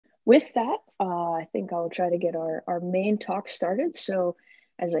with that, I think I'll try to get our main talk started. So,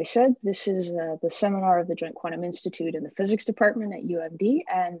 as I said, this is the seminar of the Joint Quantum Institute in the Physics Department at UMD,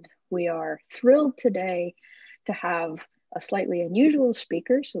 and we are thrilled today to have a slightly unusual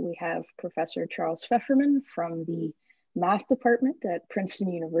speaker. So we have Professor Charles Fefferman from the Math Department at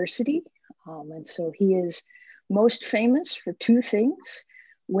Princeton University. And so he is most famous for two things: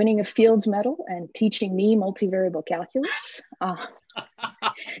 winning a Fields Medal and teaching me multivariable calculus.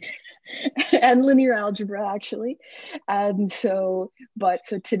 And linear algebra, actually. And so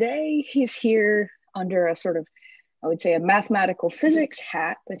today he's here under a sort of, I would say, a mathematical physics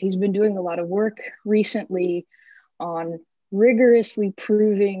hat that he's been doing a lot of work recently on rigorously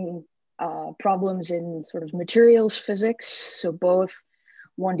proving problems in sort of materials physics. So both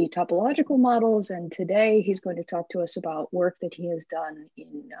 1D topological models, and today he's going to talk to us about work that he has done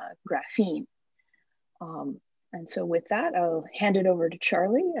in graphene. And so with that, I'll hand it over to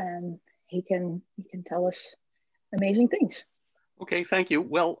Charlie, and he can tell us amazing things. Okay, thank you.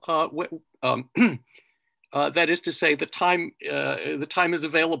 Well, that is to say, the time is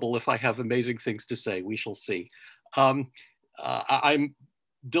available if I have amazing things to say. We shall see. I'm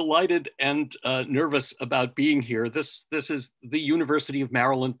delighted and nervous about being here. This is the University of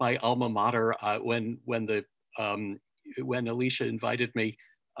Maryland, my alma mater. When Alicia invited me,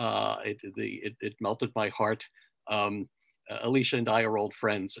 it melted my heart. Alicia and I are old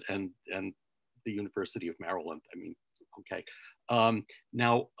friends, and the University of Maryland. I mean, okay.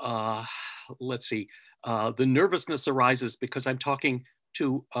 Now, let's see. The nervousness arises because I'm talking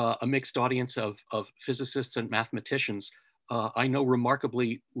to a mixed audience of physicists and mathematicians. I know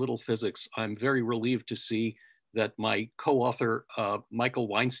remarkably little physics. I'm very relieved to see that my co-author, Micael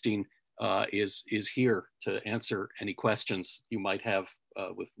Weinstein, is here to answer any questions you might have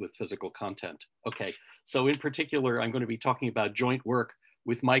with physical content. Okay, so in particular, I'm going to be talking about joint work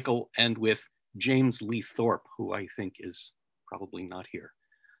with Micael and with James Lee-Thorp, who I think is probably not here.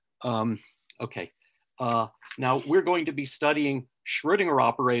 Okay, now we're going to be studying Schrödinger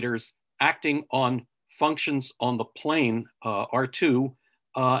operators acting on functions on the plane R2,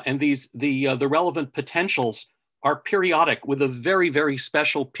 and the relevant potentials are periodic with a very, very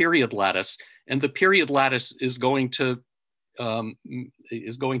special period lattice, and the period lattice is going to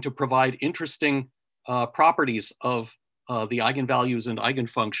provide interesting properties of the eigenvalues and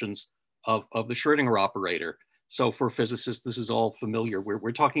eigenfunctions of the Schrödinger operator. So for physicists, this is all familiar.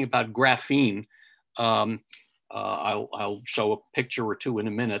 We're talking about graphene. I'll show a picture or two in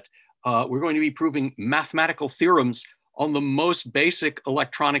a minute. We're going to be proving mathematical theorems on the most basic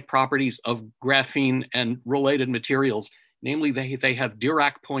electronic properties of graphene and related materials. Namely, they have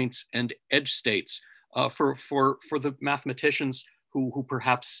Dirac points and edge states. For the mathematicians who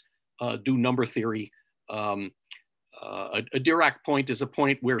perhaps do number theory, a Dirac point is a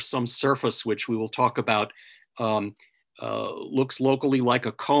point where some surface, which we will talk about, looks locally like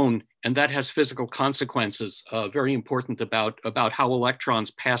a cone, and that has physical consequences, very important about how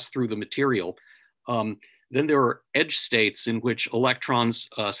electrons pass through the material. Then there are edge states in which electrons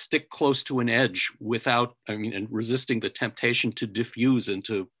stick close to an edge without, and resisting the temptation to diffuse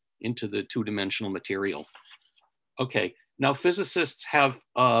into the two-dimensional material. Okay, now physicists have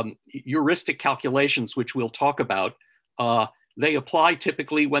heuristic calculations, which we'll talk about. They apply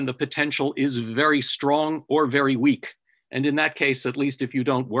typically when the potential is very strong or very weak. And in that case, at least if you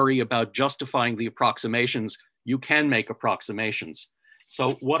don't worry about justifying the approximations, you can make approximations.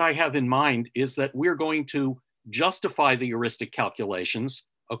 So what I have in mind is that we're going to justify the heuristic calculations,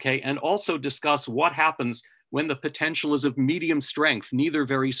 okay, and also discuss what happens when the potential is of medium strength, neither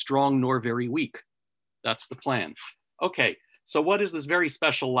very strong nor very weak. That's the plan. Okay, so what is this very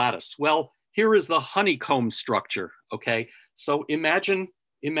special lattice? Well, here is the honeycomb structure, okay? So imagine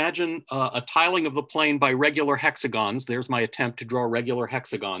a tiling of the plane by regular hexagons. There's my attempt to draw regular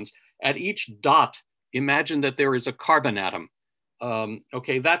hexagons. At each dot, imagine that there is a carbon atom.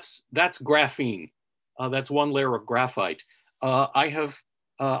 Okay, that's graphene. That's one layer of graphite. I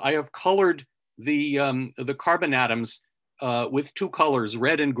have colored the carbon atoms with two colors,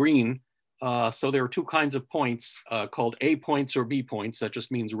 red and green. So there are two kinds of points called A points or B points. That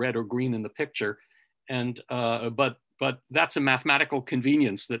just means red or green in the picture. And but that's a mathematical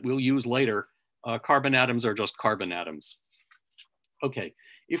convenience that we'll use later. Carbon atoms are just carbon atoms. Okay,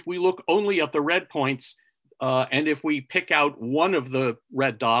 if we look only at the red points, and if we pick out one of the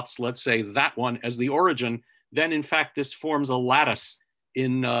red dots, let's say that one as the origin, then in fact this forms a lattice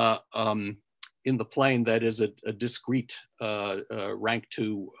in the plane that is a discrete rank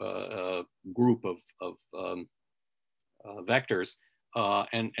 2 group of vectors.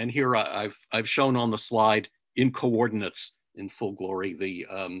 And here I've shown on the slide in coordinates in full glory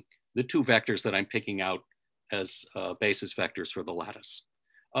the two vectors that I'm picking out as basis vectors for the lattice.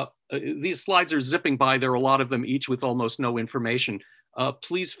 These slides are zipping by. There are a lot of them, each with almost no information.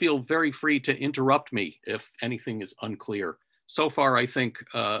 Please feel very free to interrupt me if anything is unclear. So far, I think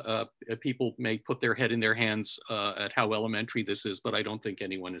people may put their head in their hands at how elementary this is, but I don't think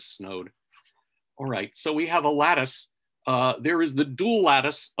anyone is snowed. All right, so we have a lattice. There is the dual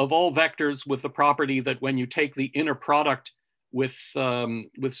lattice of all vectors with the property that when you take the inner product with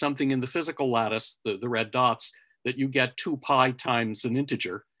something in the physical lattice, the red dots, that you get 2 pi times an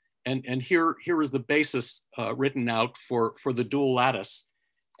integer. And here is the basis written out for the dual lattice.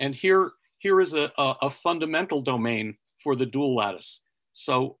 And here is a fundamental domain for the dual lattice.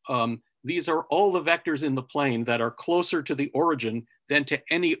 So these are all the vectors in the plane that are closer to the origin than to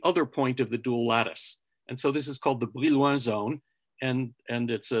any other point of the dual lattice. And so this is called the Brillouin zone. And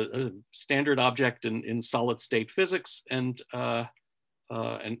it's a standard object in solid state physics. And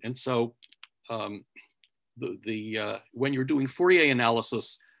so when you're doing Fourier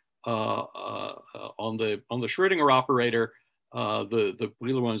analysis on the Schrödinger operator, the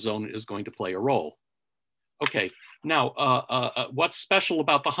Brillouin zone is going to play a role. Okay, now what's special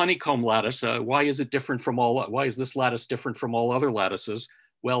about the honeycomb lattice? Why is it different from why is this lattice different from all other lattices?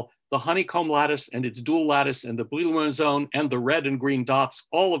 Well, the honeycomb lattice and its dual lattice and the Brillouin zone and the red and green dots,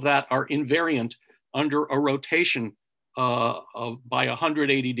 all of that are invariant under a rotation by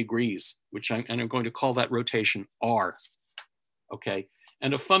 180 degrees, which I'm going to call that rotation R. Okay,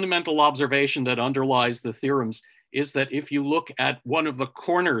 and a fundamental observation that underlies the theorems is that if you look at one of the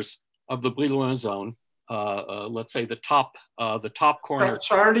corners of the Brillouin zone, let's say the top corner.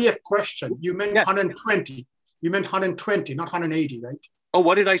 Charlie, a question. You meant Yes. 120. You meant 120, not 180, right? Oh,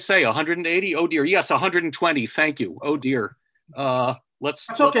 what did I say? 180? Oh dear. Yes, 120. Thank you. Oh dear. That's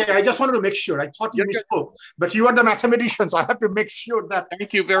okay. I just wanted to make sure. I thought you misspoke, but you are the mathematician, so I have to make sure that.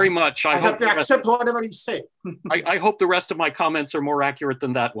 Thank you very much. I have to accept whatever you say. I hope the rest of my comments are more accurate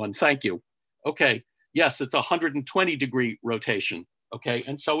than that one. Thank you. Okay. Yes, it's a 120 degree rotation. Okay.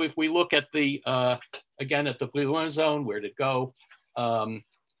 And so if we look at the, again, at the Brillouin zone, where'd it go?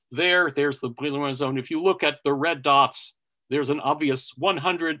 There's the Brillouin zone. If you look at the red dots, there's an obvious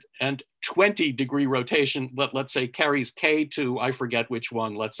 120 degree rotation that, let's say, carries K to, I forget which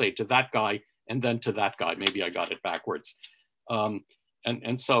one, let's say to that guy, and then to that guy. Maybe I got it backwards.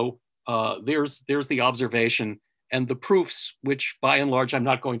 And so there's the observation, and the proofs, which by and large I'm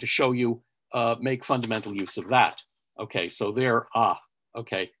not going to show you, make fundamental use of that. Okay, so there,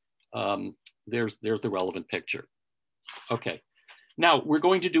 okay, there's the relevant picture. Okay, now we're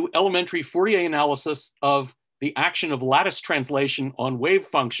going to do elementary Fourier analysis of the action of lattice translation on wave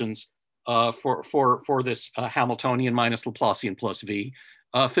functions for this Hamiltonian minus Laplacian plus V.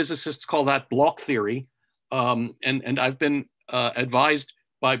 Physicists call that block theory. And I've been advised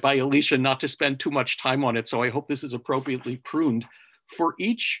by Alicia not to spend too much time on it, so I hope this is appropriately pruned. For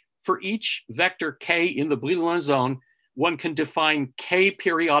each vector K in the Brillouin zone, one can define K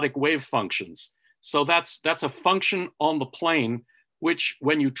periodic wave functions. So that's a function on the plane, which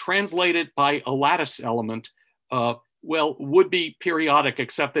when you translate it by a lattice element, well, would be periodic,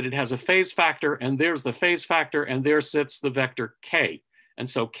 except that it has a phase factor, and there's the phase factor, and there sits the vector K. And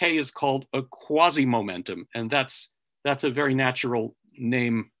so K is called a quasi-momentum, and that's a very natural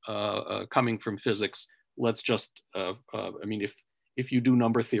name coming from physics. Let's just, I mean, if you do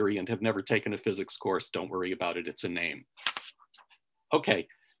number theory and have never taken a physics course, don't worry about it, it's a name. Okay,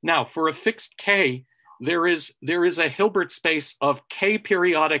 now for a fixed K, there is a Hilbert space of K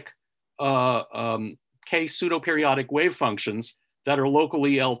periodic, K pseudo-periodic wave functions that are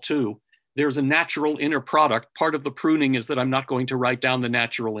locally L2. There's a natural inner product. Part of the pruning is that I'm not going to write down the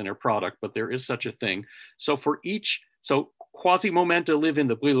natural inner product, but there is such a thing. So so quasi-momenta live in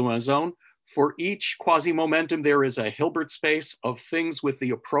the Brillouin zone. For each quasi-momentum, there is a Hilbert space of things with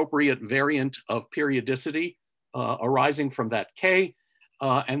the appropriate variant of periodicity arising from that K.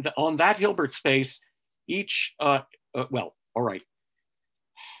 And on that Hilbert space, well, all right.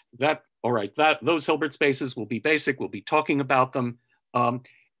 Those Hilbert spaces will be basic. We'll be talking about them.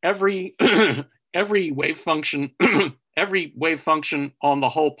 Every wave function, every wave function on the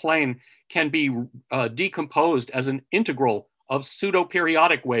whole plane can be decomposed as an integral of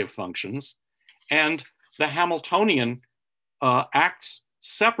pseudo-periodic wave functions, and the Hamiltonian acts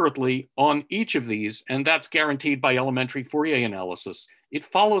separately on each of these, and that's guaranteed by elementary Fourier analysis. It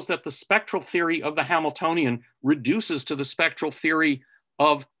follows that the spectral theory of the Hamiltonian reduces to the spectral theory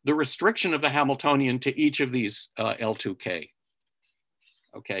of the restriction of the Hamiltonian to each of these L2K.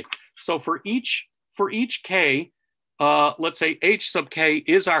 Okay, so for each K, let's say H sub K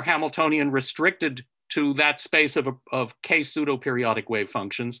is our Hamiltonian restricted to that space of k pseudo-periodic wave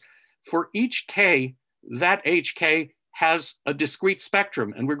functions. For each k, that hk has a discrete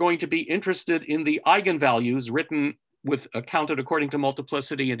spectrum, and we're going to be interested in the eigenvalues written with counted according to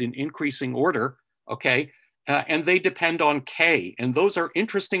multiplicity and in increasing order, okay? And they depend on k, and those are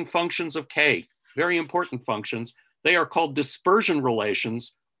interesting functions of k, very important functions. They are called dispersion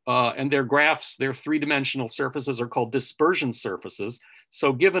relations, and their graphs, their three-dimensional surfaces are called dispersion surfaces.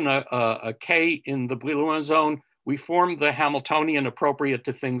 So given a k in the Brillouin zone, we form the Hamiltonian appropriate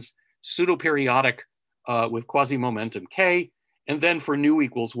to things pseudo-periodic with quasi-momentum k, and then for nu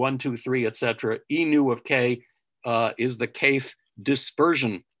equals 1, 2, 3, etc., E nu of k is the kth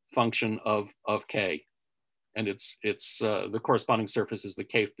dispersion function of k, and it's the corresponding surface is the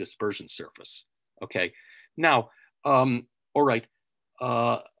kth dispersion surface. Okay, now, all right,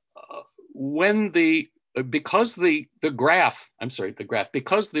 when because the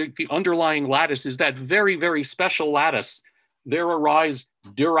underlying lattice is that very, very special lattice, there arise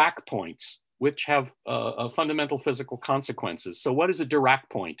Dirac points, which have fundamental physical consequences. So what is a Dirac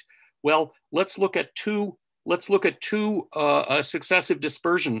point? Well, let's look at two successive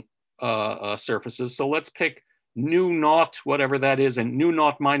dispersion surfaces. So let's pick nu naught, whatever that is, and nu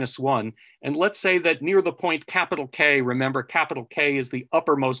naught minus 1. And let's say that near the point capital K, remember capital K is the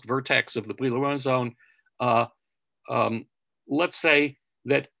uppermost vertex of the Brillouin zone. Let's say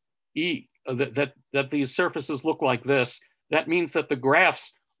that that these surfaces look like this. That means that the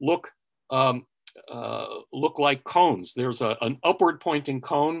graphs look like cones. There's an upward pointing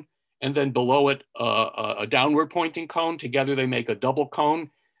cone, and then below it a downward pointing cone. Together they make a double cone.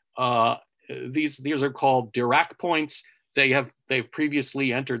 These are called Dirac points. They've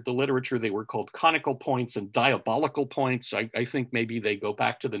previously entered the literature. They were called conical points and diabolical points. I think maybe they go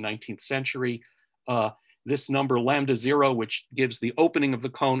back to the 19th century. This number lambda 0, which gives the opening of the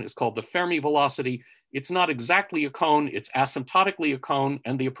cone, is called the Fermi velocity. It's not exactly a cone, it's asymptotically a cone,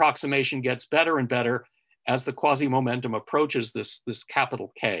 and the approximation gets better and better as the quasi-momentum approaches this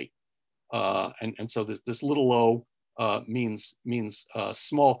capital K. And so this little o means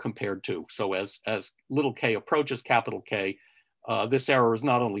small compared to. So as little k approaches capital K, this error is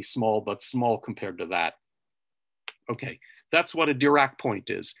not only small, but small compared to that. Okay, that's what a Dirac point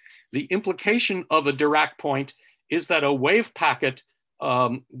is. The implication of a Dirac point is that a wave packet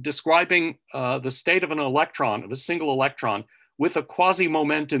describing the state of an electron, of a single electron, with a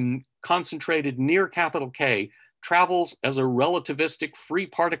quasi-momentum concentrated near capital K, travels as a relativistic free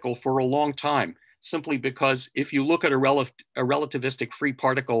particle for a long time, simply because if you look at a relativistic free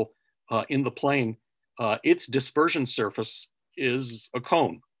particle in the plane, its dispersion surface is a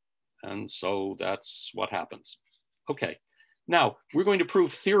cone. And so that's what happens. Okay, now we're going to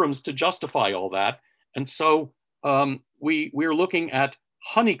prove theorems to justify all that. And so we're looking at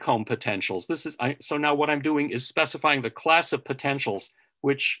honeycomb potentials. So now what I'm doing is specifying the class of potentials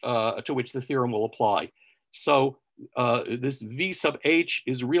to which the theorem will apply. So this V sub H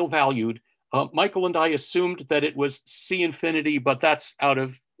is real valued. Michael and I assumed that it was C infinity, but that's out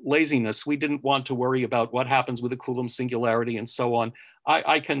of laziness. We didn't want to worry about what happens with a Coulomb singularity and so on.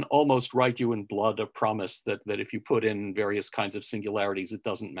 I can almost write you in blood a promise that if you put in various kinds of singularities, it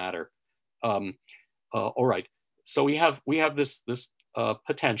doesn't matter. All right, so we have this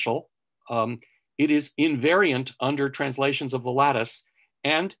potential. It is invariant under translations of the lattice,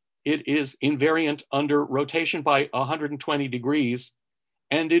 and it is invariant under rotation by 120 degrees,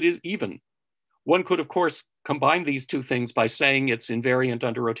 and it is even. One could, of course, combine these two things by saying it's invariant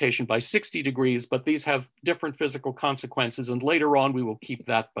under rotation by 60 degrees, but these have different physical consequences, and later on we will keep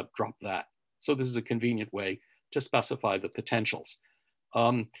that but drop that. So this is a convenient way to specify the potentials.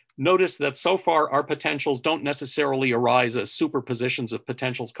 Notice that so far our potentials don't necessarily arise as superpositions of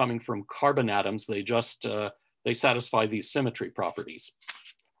potentials coming from carbon atoms. They just, they satisfy these symmetry properties.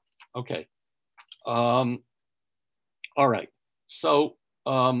 Okay, all right, so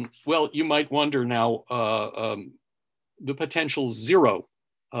well, you might wonder now, the potential 0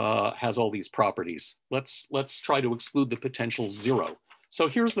 has all these properties. Let's try to exclude the potential 0. So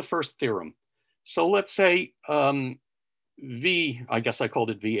here's the first theorem. So let's say V, I guess I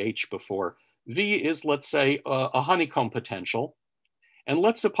called it VH before. V is, let's say, a honeycomb potential. And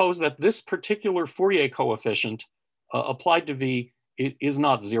let's suppose that this particular Fourier coefficient applied to V is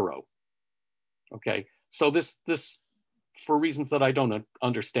not 0. Okay, so this for reasons that I don't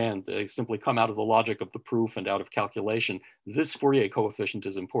understand, they simply come out of the logic of the proof and out of calculation. This Fourier coefficient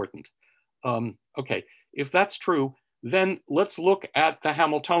is important. Okay, if that's true, then let's look at the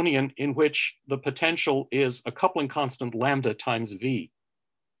Hamiltonian in which the potential is a coupling constant lambda times V.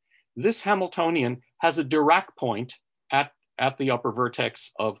 This Hamiltonian has a Dirac point at the upper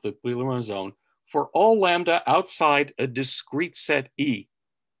vertex of the Brillouin zone for all lambda outside a discrete set E.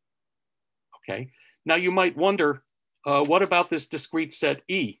 Okay, now you might wonder, what about this discrete set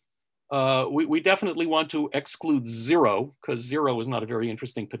E? We definitely want to exclude 0, because 0 is not a very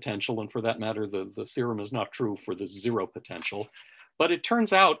interesting potential, and for that matter, the theorem is not true for the 0 potential. But it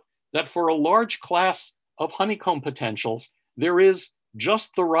turns out that for a large class of honeycomb potentials, there is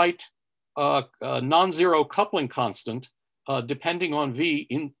just the right non-zero coupling constant, depending on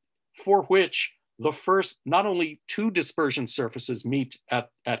V, for which the first, not only 2 dispersion surfaces meet at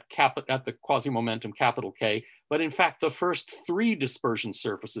the quasi-momentum capital K, but in fact, the first 3 dispersion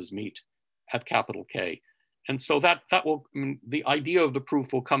surfaces meet at capital K. And so that will, the idea of the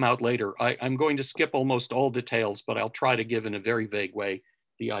proof will come out later. I'm going to skip almost all details, but I'll try to give in a very vague way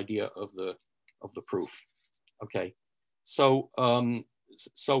the idea of the proof. Okay, so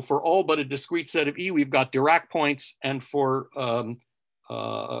so for all but a discrete set of E, we've got Dirac points, and for a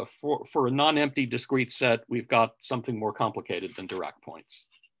non-empty discrete set, we've got something more complicated than Dirac points.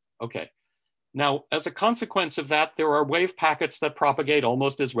 Okay, now as a consequence of that, there are wave packets that propagate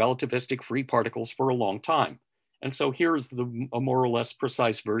almost as relativistic free particles for a long time. And so here's a more or less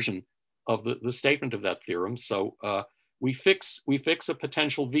precise version of the statement of that theorem. So we fix a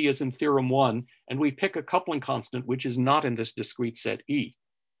potential V as in theorem 1, and we pick a coupling constant which is not in this discrete set E.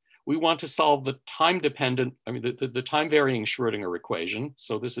 We want to solve the time-dependent, the time-varying Schrodinger equation.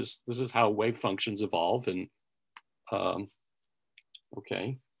 So this is how wave functions evolve. And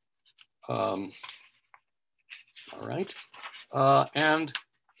okay, all right. And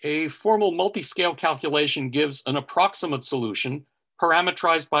a formal multi-scale calculation gives an approximate solution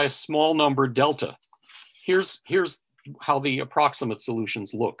parametrized by a small number delta. Here's how the approximate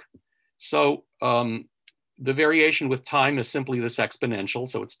solutions look. So the variation with time is simply this exponential,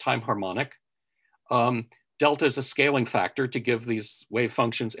 so it's time harmonic. Delta is a scaling factor to give these wave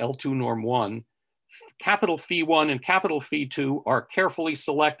functions L2 norm 1. Capital Phi1 and capital Phi2 are carefully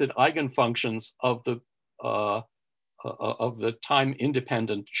selected eigenfunctions of the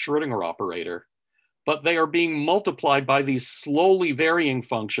time-independent Schrodinger operator, but they are being multiplied by these slowly varying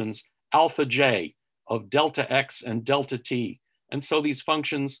functions alpha j of delta x and delta t. And so these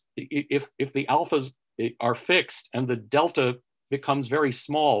functions, if the alphas are fixed and the delta becomes very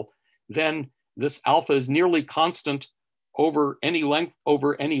small, then this alpha is nearly constant over any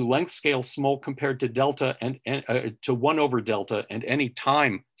length scale small compared to delta and to 1 over delta, and any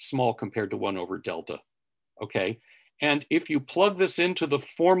time small compared to 1 over delta. Okay, and if you plug this into the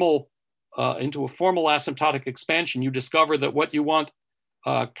formal into a formal asymptotic expansion, you discover that what you want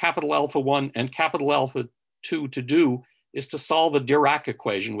capital alpha 1 and capital alpha 2 to do is to solve a Dirac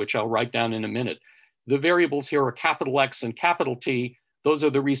equation, which I'll write down in a minute. The variables here are capital X and capital T. Those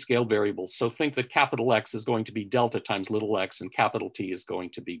are the rescaled variables. So think that capital X is going to be delta times little x, and capital T is going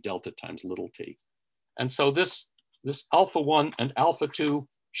to be delta times little t. And so this alpha 1 and alpha 2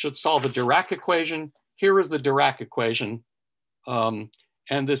 should solve a Dirac equation. Here is the Dirac equation. And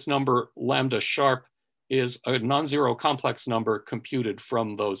this number lambda sharp is a non-zero complex number computed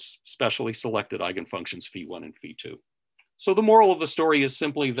from those specially selected eigenfunctions Phi1 and Phi2. So the moral of the story is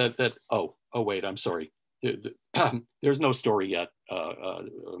simply that oh wait, I'm sorry. There's no story yet.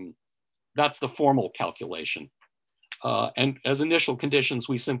 That's the formal calculation. And as initial conditions,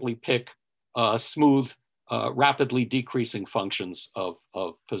 we simply pick smooth, rapidly decreasing functions of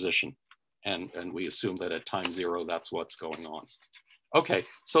position. And we assume that at time 0, that's what's going on. Okay,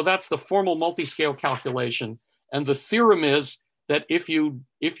 so that's the formal multi-scale calculation. And the theorem is that if you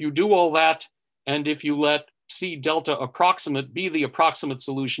do all that, and if you let C delta approximate be the approximate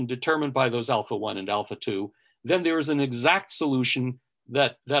solution determined by those alpha 1 and alpha 2, then there is an exact solution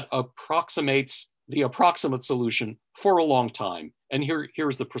that approximates the approximate solution for a long time. And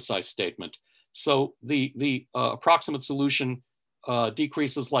here's the precise statement. So the approximate solution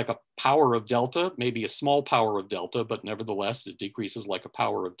decreases like a power of delta, maybe a small power of delta, but nevertheless, it decreases like a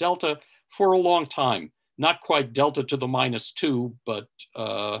power of delta for a long time. Not quite delta to the -2, but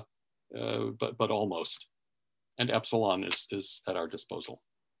almost. And epsilon is at our disposal.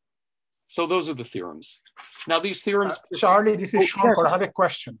 So those are the theorems. Now these theorems— Charlie, this is Shankar. Yes. I have a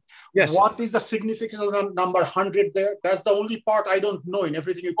question. Yes. What is the significance of the number 100 there? That's the only part I don't know in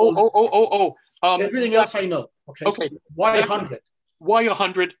everything you told me. Everything else I know. Okay. Okay. So why 100? Why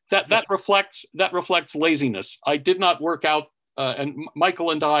 100? That reflects laziness. I did not work out, and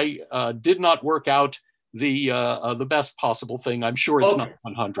Michael and I did not work out the best possible thing. I'm sure it's not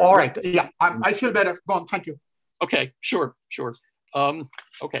 100. All right. Yeah, I feel better. Go on. Thank you. Okay. Sure.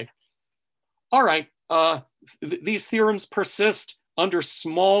 Okay. All right. These theorems persist under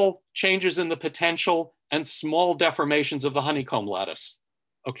small changes in the potential and small deformations of the honeycomb lattice.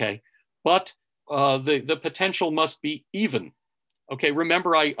 Okay. But the potential must be even. Okay,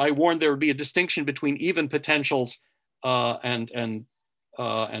 remember I warned there would be a distinction between even potentials and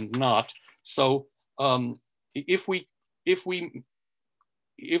not. So if we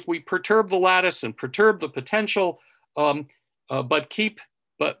perturb the lattice and perturb the potential, but keep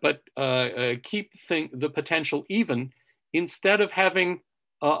the potential even, instead of having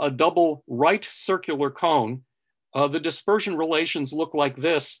a double right circular cone, the dispersion relations look like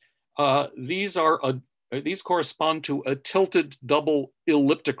this. These correspond to a tilted double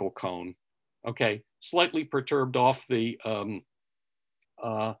elliptical cone. Okay, slightly perturbed off the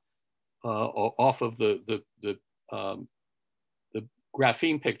off of the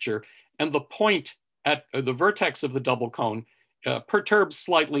graphene picture, and the point at the vertex of the double cone perturbs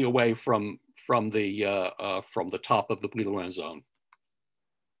slightly away from the top of the Brillouin zone.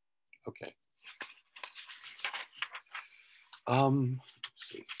 Okay. Let's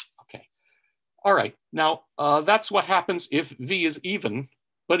see. Okay. All right. Now that's what happens if V is even,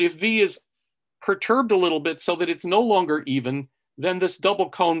 but if V is perturbed a little bit so that it's no longer even, then this double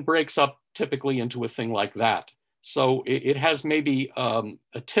cone breaks up typically into a thing like that. So it has maybe a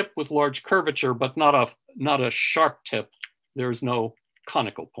tip with large curvature, but not a sharp tip. There's no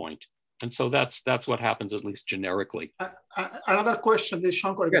conical point. And so that's what happens, at least generically. Another question is,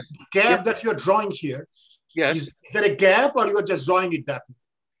 Shankar, yes. The gap that you're drawing here, yes. Is there a gap or you're just drawing it that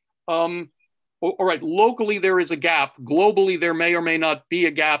way? All right, locally there is a gap. Globally, there may or may not be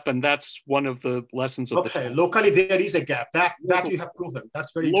a gap, and that's one of the lessons of okay, locally there is a gap. That you have proven.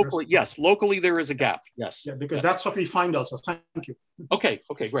 That's very locally, interesting. yes, locally there is a gap, yes. Yeah, because that's what we find also. Thank you. Okay,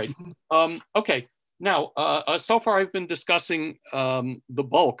 great. Okay, now, so far I've been discussing the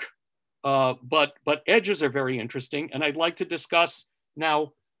bulk, but edges are very interesting, and I'd like to discuss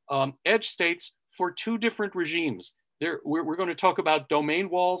now edge states for two different regimes. We're going to talk about domain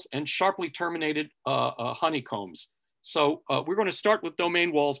walls and sharply terminated honeycombs. So we're going to start with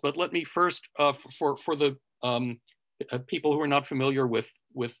domain walls, but let me first, for the people who are not familiar with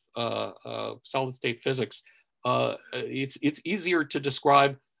solid state physics, it's easier to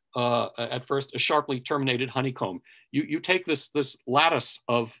describe at first a sharply terminated honeycomb. You take this lattice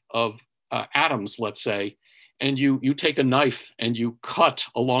of atoms, let's say, and you take a knife and you cut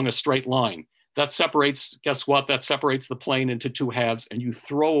along a straight line. That separates, guess what? That separates the plane into two halves, and you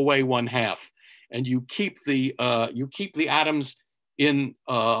throw away one half, and you keep the atoms in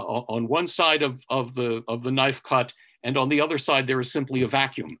on one side of the knife cut, and on the other side there is simply a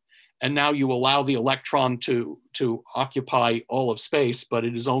vacuum. And now you allow the electron to occupy all of space, but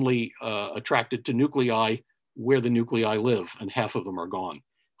it is only attracted to nuclei where the nuclei live, and half of them are gone.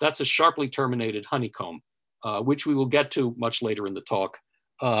 That's a sharply terminated honeycomb, which we will get to much later in the talk.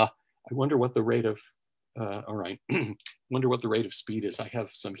 I wonder what the rate of, all right, wonder what the rate of speed is. I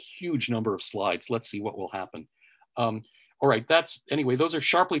have some huge number of slides. Let's see what will happen. All right, anyway, those are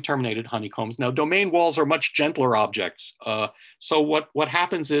sharply terminated honeycombs. Now, domain walls are much gentler objects. So what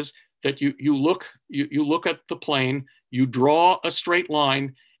happens is that you look at the plane, you draw a straight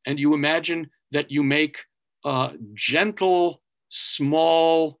line, and you imagine that you make gentle,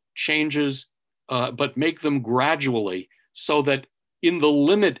 small changes, but make them gradually, so that in the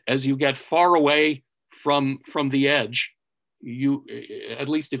limit, as you get far away from the edge, at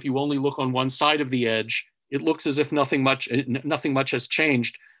least if you only look on one side of the edge, it looks as if nothing much has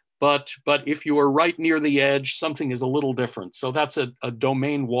changed. But if you are right near the edge, something is a little different. So that's a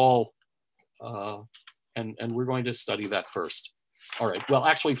domain wall, and we're going to study that first. All right. Well,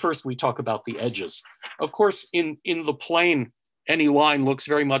 actually, first we talk about the edges. Of course, in the plane, any line looks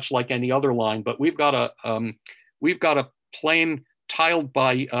very much like any other line, but we've got a plane tiled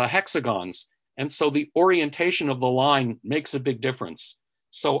by hexagons. And so the orientation of the line makes a big difference.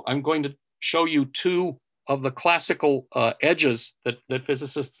 So I'm going to show you two of the classical edges that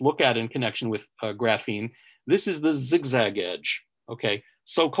physicists look at in connection with graphene. This is the zigzag edge, okay?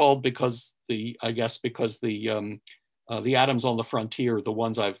 So called because the atoms on the frontier, the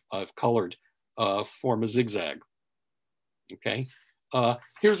ones I've colored, form a zigzag, okay?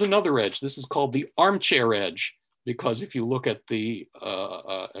 Here's another edge. This is called the armchair edge, because if you look at the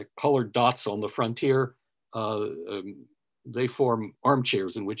colored dots on the frontier, they form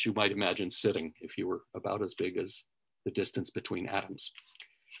armchairs in which you might imagine sitting if you were about as big as the distance between atoms.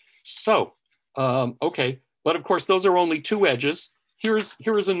 So, okay, but of course those are only two edges. Here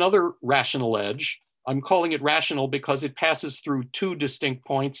is another rational edge. I'm calling it rational because it passes through two distinct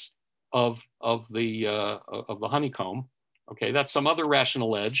points of the honeycomb. Okay, that's some other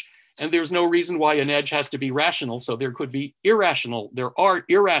rational edge. And there's no reason why an edge has to be rational, so there could be irrational. There are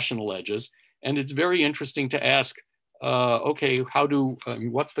irrational edges, and it's very interesting to ask okay,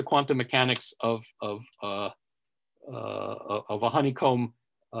 what's the quantum mechanics of a honeycomb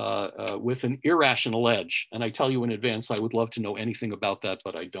with an irrational edge? And I tell you in advance, I would love to know anything about that,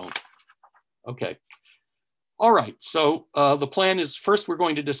 but I don't. Okay. All right, so the plan is first we're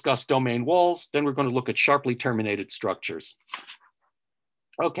going to discuss domain walls, then we're going to look at sharply terminated structures.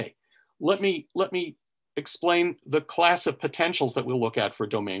 Okay, let me explain the class of potentials that we'll look at for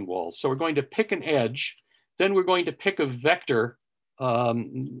domain walls. So we're going to pick an edge, then we're going to pick a vector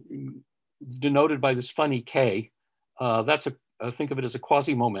denoted by this funny K. Think of it as a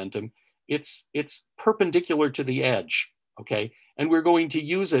quasi-momentum. It's perpendicular to the edge, okay? And we're going to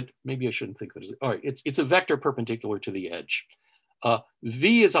use it, maybe I shouldn't think of it as, all right, it's a vector perpendicular to the edge.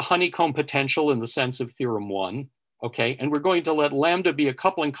 V is a honeycomb potential in the sense of theorem 1, okay? And we're going to let lambda be a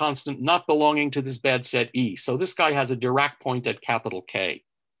coupling constant not belonging to this bad set E. So this guy has a Dirac point at capital K.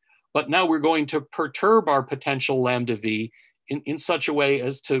 But now we're going to perturb our potential lambda V in such a way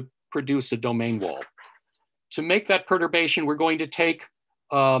as to produce a domain wall. To make that perturbation, we're going to take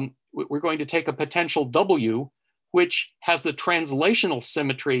a potential W, which has the translational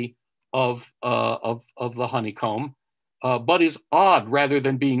symmetry of the honeycomb, but is odd rather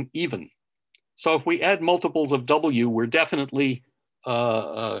than being even. So if we add multiples of W, we're definitely,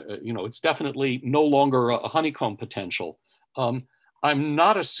 it's definitely no longer a honeycomb potential. I'm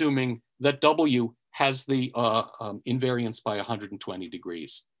not assuming that W has the invariance by 120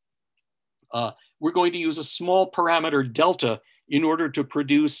 degrees. We're going to use a small parameter delta in order to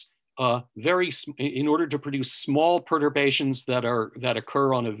produce small perturbations that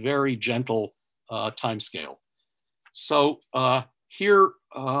occur on a very gentle time scale. So here,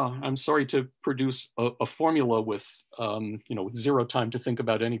 I'm sorry to produce a formula with with zero time to think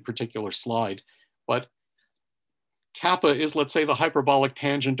about any particular slide, but kappa is, let's say, the hyperbolic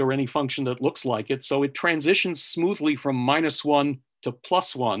tangent or any function that looks like it. So it transitions smoothly from -1 to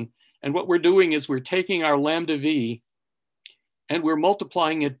 +1. And what we're doing is we're taking our lambda V and we're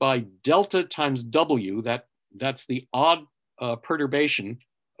multiplying it by delta times W. That's the odd perturbation.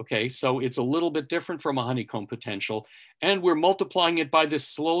 Okay, so it's a little bit different from a honeycomb potential. And we're multiplying it by this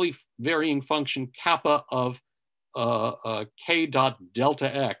slowly varying function kappa of K dot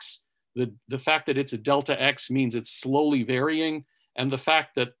delta X. The fact that it's a delta X means it's slowly varying. And the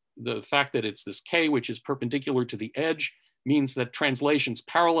fact that it's this K, which is perpendicular to the edge, means that translations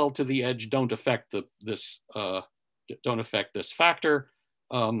parallel to the edge don't affect this factor.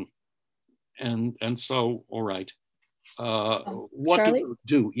 And so, all right. What Charlie? do we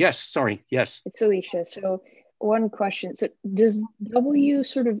do? Yes, sorry, yes. It's Alicia. So one question. So does W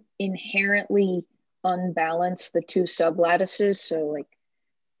sort of inherently unbalance the two sublattices? So like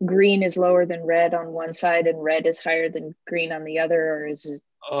green is lower than red on one side and red is higher than green on the other, or is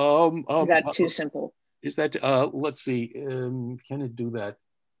that too simple? Is that, let's see, can it do that?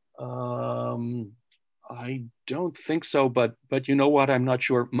 I don't think so, but you know what, I'm not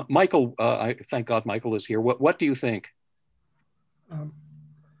sure. Michael, thank God Michael is here. What do you think?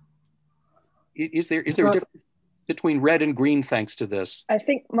 Is there a difference between red and green thanks to this? I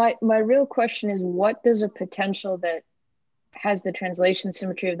think my real question is, what does a potential that has the translation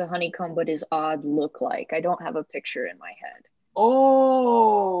symmetry of the honeycomb but is odd look like? I don't have a picture in my head.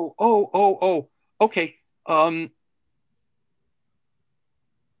 Okay.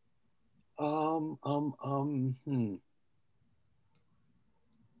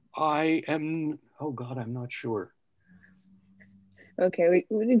 I am, oh God, I'm not sure. Okay,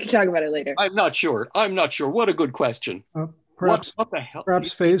 we can talk about it later. I'm not sure. What a good question. Perhaps, what the hell?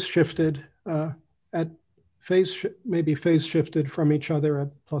 Perhaps phase shifted maybe phase shifted from each other at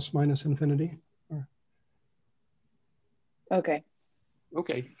plus minus infinity. Okay.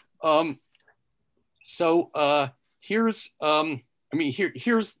 Okay. So here's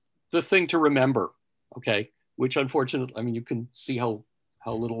here's the thing to remember. Okay, which unfortunately, you can see how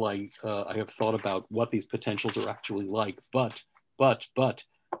little I have thought about what these potentials are actually like. But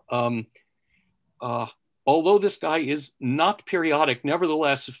although this guy is not periodic,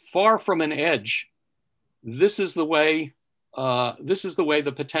 nevertheless far from an edge, this is the way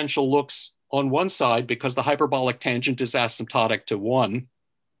the potential looks on one side, because the hyperbolic tangent is asymptotic to 1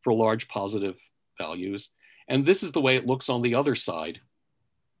 for large positive values, and this is the way it looks on the other side.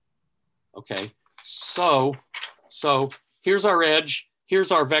 Okay, so here's our edge,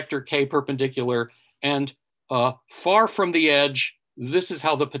 here's our vector K perpendicular, and far from the edge, this is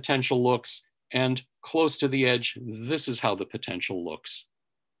how the potential looks, and close to the edge, this is how the potential looks.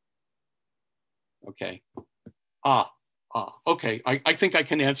 Okay. Okay. I think I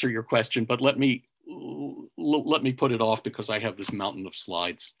can answer your question, but let me put it off because I have this mountain of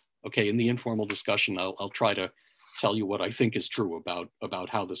slides. Okay. In the informal discussion, I'll try to tell you what I think is true about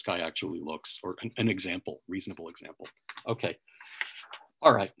how this guy actually looks, or an example, reasonable example. Okay,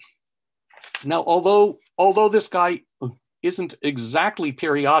 all right. Now, although this guy isn't exactly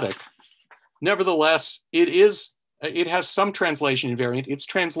periodic, nevertheless, it has some translation invariant. It's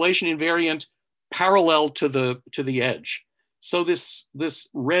translation invariant parallel to the edge. So this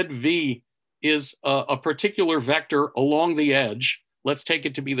red V is a particular vector along the edge. Let's take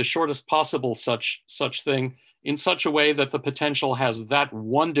it to be the shortest possible such thing, in such a way that the potential has that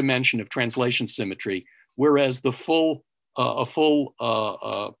one dimension of translation symmetry, whereas the full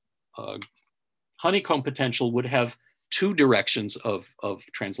honeycomb potential would have two directions of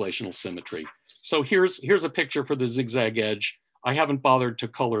translational symmetry. So here's a picture for the zigzag edge. I haven't bothered to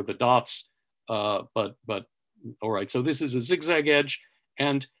color the dots, but all right. So this is a zigzag edge,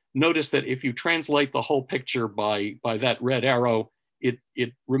 and notice that if you translate the whole picture by that red arrow,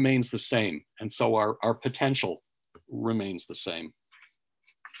 it remains the same, and so our potential remains the same.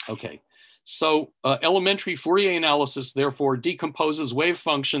 Okay, so elementary Fourier analysis therefore decomposes wave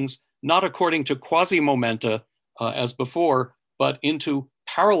functions not according to quasi-momenta as before, but into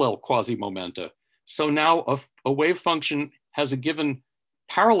parallel quasi-momenta. So now a wave function has a given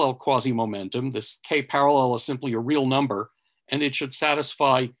parallel quasi-momentum. This k parallel is simply a real number, and it should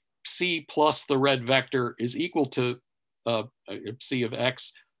satisfy c plus the red vector is equal to c of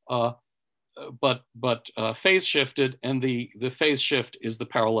x, but phase shifted, and the phase shift is the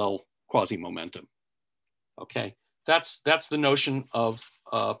parallel quasi-momentum. Okay, that's the notion of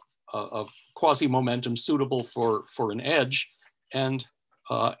quasi-momentum suitable for an edge, and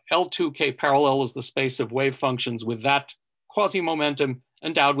L2K parallel is the space of wave functions with that quasi-momentum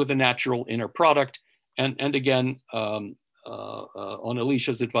endowed with a natural inner product. And again, on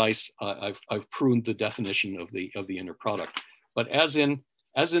Alicia's advice, I've pruned the definition of the inner product. But as in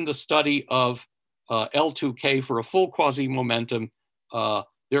the study of L2K for a full quasi-momentum,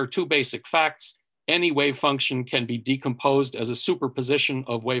 there are two basic facts. Any wave function can be decomposed as a superposition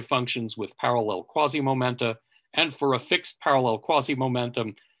of wave functions with parallel quasi-momenta. And for a fixed parallel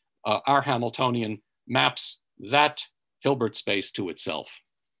quasi-momentum, our Hamiltonian maps that Hilbert space to itself.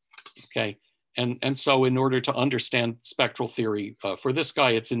 Okay, and so in order to understand spectral theory for this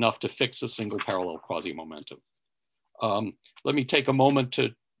guy, it's enough to fix a single parallel quasi-momentum. Let me take a moment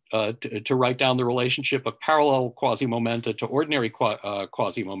to write down the relationship of parallel quasi-momenta to ordinary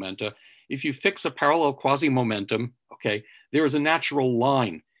quasi-momenta. If you fix a parallel quasi-momentum, okay, there is a natural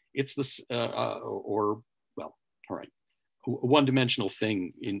line. It's this, or well, all right, a one-dimensional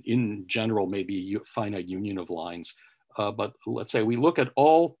thing in general, maybe a finite union of lines. But let's say we look at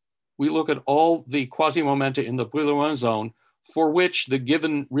all the quasi-momenta in the Brillouin zone, for which the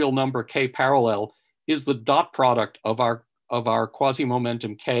given real number k parallel is the dot product of our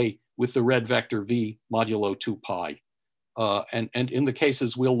quasi-momentum k with the red vector v modulo 2 pi. And in the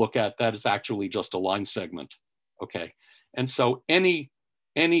cases we'll look at, that is actually just a line segment. Okay, and so any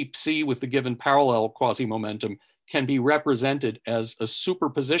psi with the given parallel quasi-momentum can be represented as a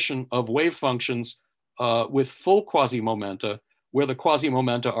superposition of wave functions with full quasi-momenta, where the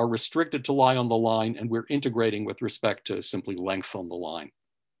quasi-momenta are restricted to lie on the line, and we're integrating with respect to simply length on the line.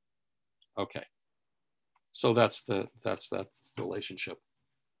 Okay, so that's that relationship.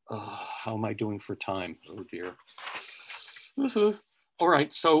 How am I doing for time? Oh dear. All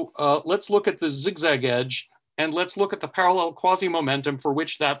right, so let's look at the zigzag edge, and let's look at the parallel quasi-momentum for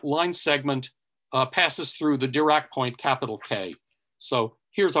which that line segment passes through the Dirac point capital K. So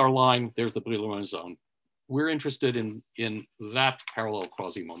here's our line, there's the Brillouin zone. We're interested in that parallel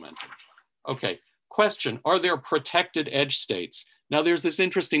quasi-momentum. Okay, question, are there protected edge states? Now there's this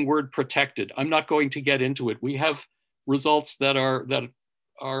interesting word protected. I'm not going to get into it. We have results that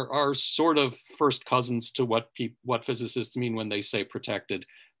are sort of first cousins to what physicists mean when they say protected,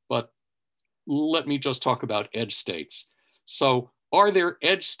 but let me just talk about edge states. So are there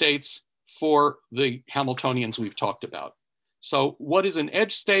edge states for the Hamiltonians we've talked about? So what is an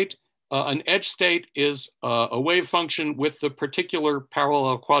edge state? An edge state is a wave function with the particular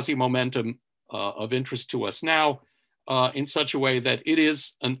parallel quasi-momentum of interest to us now, in such a way that it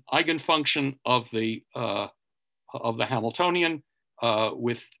is an eigenfunction of the Hamiltonian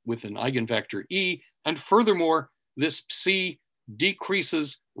with an eigenvector E. And furthermore, this psi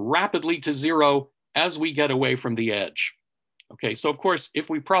decreases rapidly to 0 as we get away from the edge. Okay, so of course, if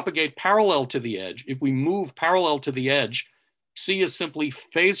we propagate parallel to the edge, if we move parallel to the edge, psi is simply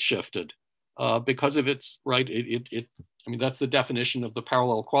phase shifted because of its, right, I mean, that's the definition of the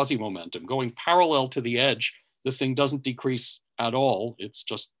parallel quasi-momentum. Going parallel to the edge, the thing doesn't decrease at all. It's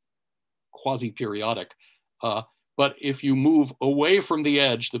just quasi-periodic. But if you move away from the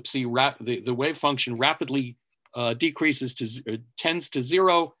edge, the wave function rapidly decreases to tends to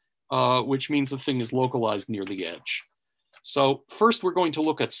 0, which means the thing is localized near the edge. So first we're going to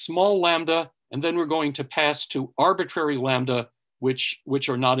look at small lambda, and then we're going to pass to arbitrary lambda, which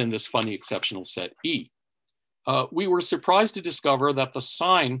are not in this funny exceptional set E. We were surprised to discover that the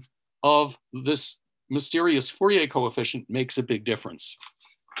sign of this mysterious Fourier coefficient makes a big difference.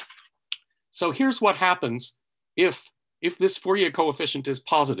 So here's what happens if this Fourier coefficient is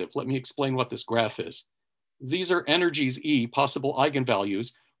positive. Let me explain what this graph is. These are energies E, possible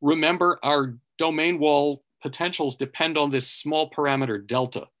eigenvalues. Remember, our domain wall potentials depend on this small parameter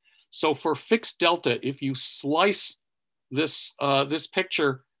delta. So for fixed delta, if you slice this, this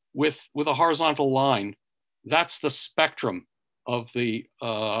picture with a horizontal line, that's the spectrum of the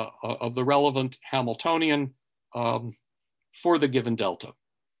relevant Hamiltonian for the given delta.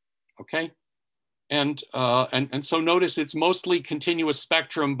 Okay, and so notice it's mostly continuous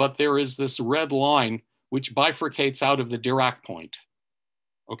spectrum, but there is this red line which bifurcates out of the Dirac point.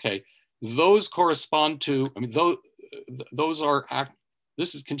 Okay, those correspond to, I mean, those are,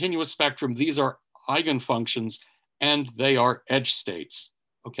 this is continuous spectrum, these are eigenfunctions, and they are edge states.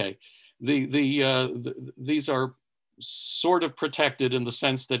 Okay, these are sort of protected in the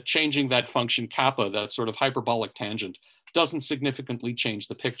sense that changing that function kappa, that sort of hyperbolic tangent, doesn't significantly change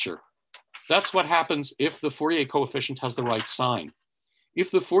the picture. That's what happens if the Fourier coefficient has the right sign. If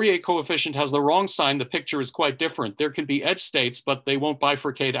the Fourier coefficient has the wrong sign, the picture is quite different. There can be edge states, but they won't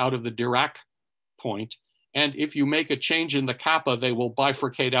bifurcate out of the Dirac point. And if you make a change in the kappa, they will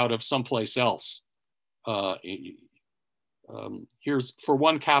bifurcate out of someplace else. Here's, for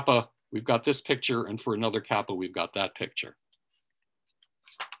one kappa, we've got this picture, and for another kappa, we've got that picture.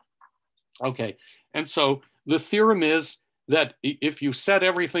 Okay, and so the theorem is that if you set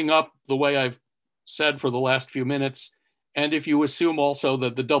everything up the way I've said for the last few minutes, and if you assume also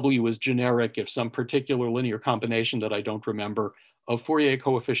that the W is generic, if some particular linear combination that I don't remember of Fourier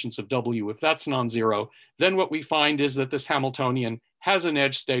coefficients of W, if that's non-zero, then what we find is that this Hamiltonian has an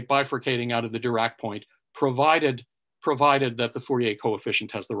edge state bifurcating out of the Dirac point, provided that the Fourier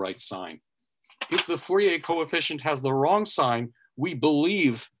coefficient has the right sign. If the Fourier coefficient has the wrong sign, we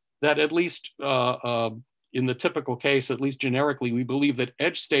believe that at least in the typical case, at least generically, we believe that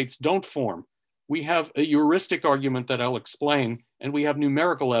edge states don't form. We have a heuristic argument that I'll explain, and we have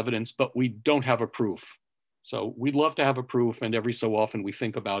numerical evidence, but we don't have a proof. So we'd love to have a proof, and every so often we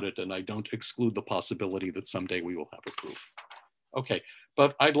think about it, and I don't exclude the possibility that someday we will have a proof. Okay,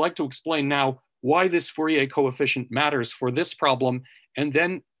 but I'd like to explain now why this Fourier coefficient matters for this problem, and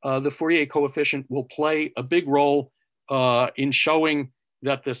then the Fourier coefficient will play a big role in showing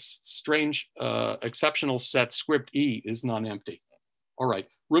that this strange exceptional set script E is non-empty. All right,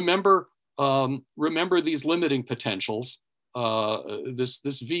 remember these limiting potentials,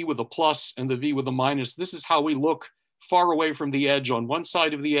 this V with a plus and the V with a minus. This is how we look far away from the edge on one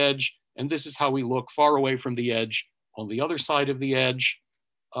side of the edge, and this is how we look far away from the edge on the other side of the edge.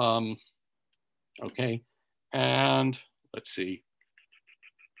 Okay, and let's see.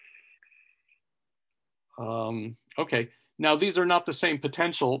 Okay, now these are not the same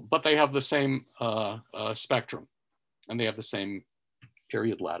potential, but they have the same spectrum, and they have the same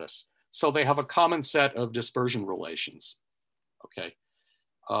period lattice. So they have a common set of dispersion relations. Okay,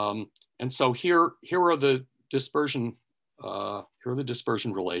 and so here are the dispersion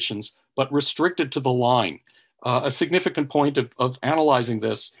relations, but restricted to the line. A significant point of analyzing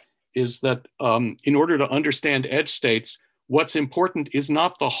this is that in order to understand edge states, what's important is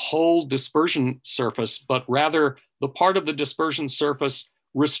not the whole dispersion surface, but rather the part of the dispersion surface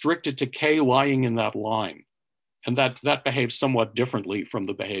restricted to K lying in that line. And that behaves somewhat differently from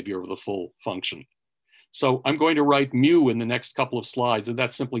the behavior of the full function. So I'm going to write mu in the next couple of slides, and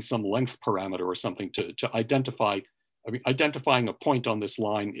that's simply some length parameter or something to identify. I mean, identifying a point on this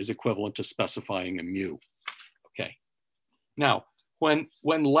line is equivalent to specifying a mu. Okay. Now, when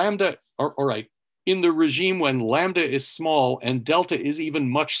lambda, all right, in the regime when lambda is small and delta is even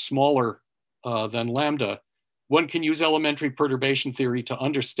much smaller than lambda, one can use elementary perturbation theory to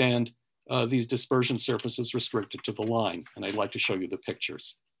understand these dispersion surfaces restricted to the line. And I'd like to show you the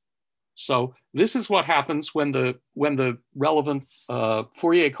pictures. So this is what happens when the relevant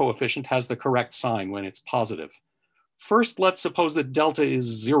Fourier coefficient has the correct sign, when it's positive. First, let's suppose that delta is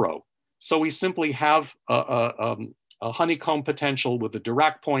 0. So we simply have a honeycomb potential with a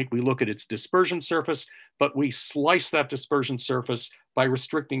Dirac point. We look at its dispersion surface, but we slice that dispersion surface by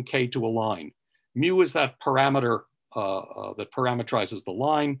restricting K to a line. Mu is that parameter that parametrizes the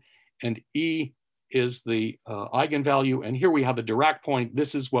line, and E is the eigenvalue. And here we have a Dirac point.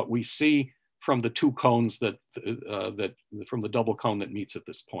 This is what we see from the two cones from the double cone that meets at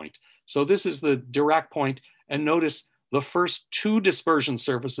this point. So this is the Dirac point, And notice the first two dispersion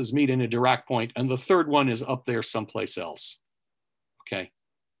surfaces meet in a Dirac point, and the third one is up there someplace else. Okay,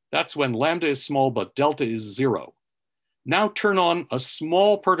 that's when lambda is small, but delta is 0. Now turn on a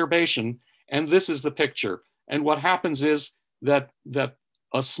small perturbation, and this is the picture. And what happens is that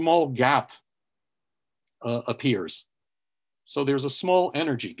a small gap appears. So there's a small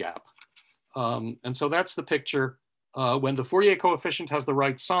energy gap. And so that's the picture. When the Fourier coefficient has the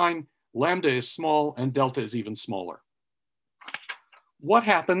right sign, lambda is small and delta is even smaller. What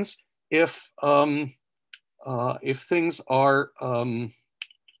happens if things are,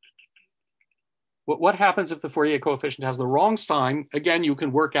 what happens if the Fourier coefficient has the wrong sign? Again, you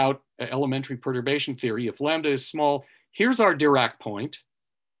can work out elementary perturbation theory. If lambda is small, here's our Dirac point,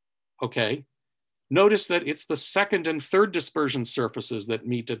 okay? Notice that it's the second and third dispersion surfaces that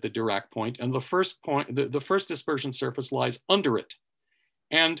meet at the Dirac point, and the first point, the first dispersion surface lies under it.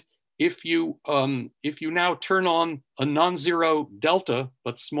 And if you now turn on a non-zero delta,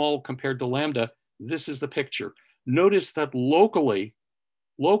 but small compared to lambda, this is the picture. Notice that locally,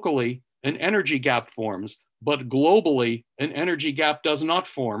 an energy gap forms, but globally, an energy gap does not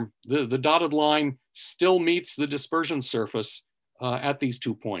form. The dotted line still meets the dispersion surface at these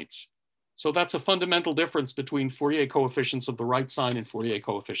 2 points. So that's a fundamental difference between Fourier coefficients of the right sign and Fourier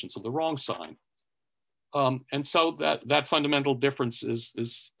coefficients of the wrong sign. And so that fundamental difference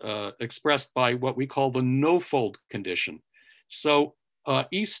is expressed by what we call the no-fold condition. So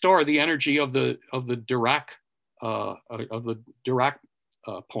E star, the energy of the Dirac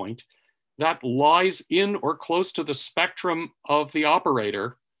point, that lies in or close to the spectrum of the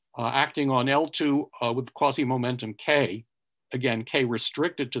operator acting on L2 with quasi-momentum K. Again, K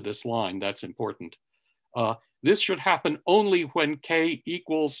restricted to this line, that's important. This should happen only when K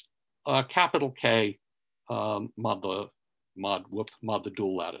equals capital K mod the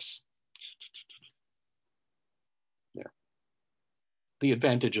dual lattice. There. The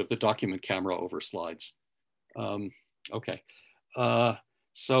advantage of the document camera over slides. Okay.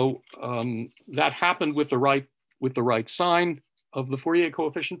 So that happened with the right sign of the Fourier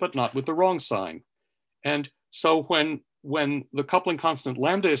coefficient, but not with the wrong sign. And so when the coupling constant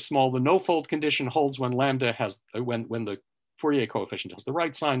lambda is small, the no-fold condition holds when lambda has when the Fourier coefficient has the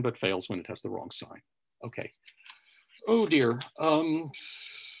right sign, but fails when it has the wrong sign. Okay. Oh dear. All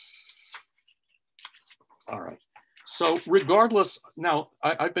right. So regardless, now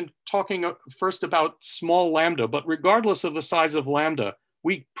I've been talking first about small lambda, but regardless of the size of lambda,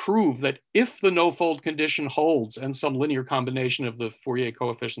 we prove that if the no-fold condition holds and some linear combination of the Fourier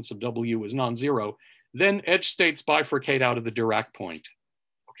coefficients of W is non-zero, then edge states bifurcate out of the Dirac point,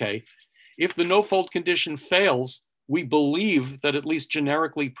 okay? If the no-fold condition fails, we believe that at least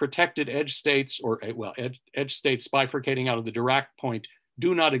generically protected edge states, or well, edge states bifurcating out of the Dirac point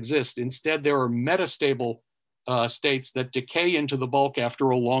do not exist. Instead, there are metastable states that decay into the bulk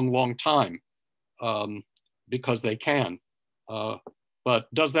after a long, long time because they can.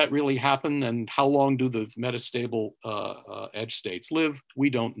 But does that really happen? And how long do the metastable edge states live? We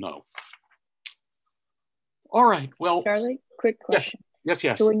don't know. All right, well. Charlie, quick question. Yes.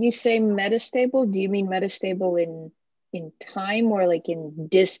 So when you say metastable, do you mean metastable in time or like in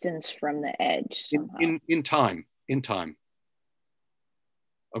distance from the edge somehow? In time.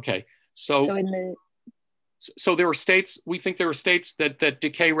 Okay, so there are states, we think there are states that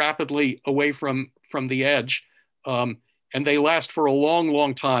decay rapidly away from the edge, and they last for a long,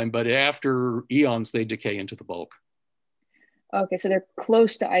 long time, but after eons, they decay into the bulk. Okay, so they're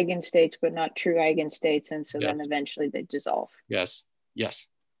close to eigenstates, but not true eigenstates, and so then eventually they dissolve. Yes.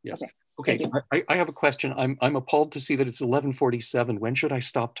 Okay. I have a question. I'm appalled to see that it's 11:47. When should I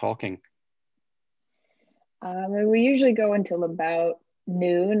stop talking? We usually go until about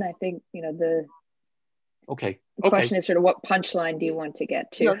noon. I think the question is sort of what punchline do you want to get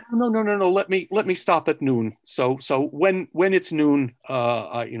to? No. Let me stop at noon. So when it's noon,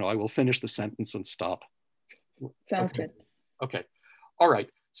 I will finish the sentence and stop. Sounds good. Okay. All right.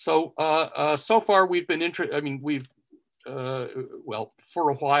 So so far we've been for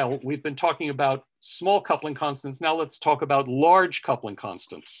a while we've been talking about small coupling constants. Now let's talk about large coupling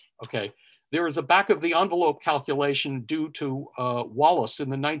constants. Okay. There is a back of the envelope calculation due to Wallace in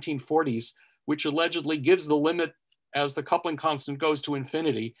the 1940s, which allegedly gives the limit as the coupling constant goes to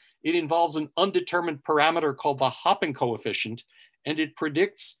infinity. It involves an undetermined parameter called the hopping coefficient, and it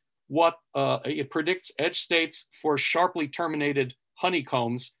predicts edge states for sharply terminated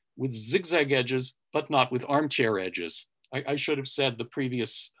honeycombs with zigzag edges, but not with armchair edges. I should have said the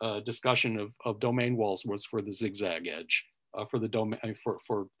previous discussion of domain walls was for the zigzag edge. For the domain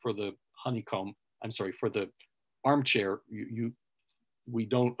for the honeycomb, I'm sorry, for the armchair, we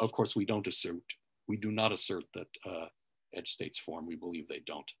don't assume We do not assert that edge states form. We believe they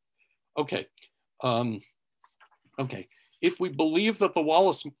don't. Okay. Okay. If we believe that the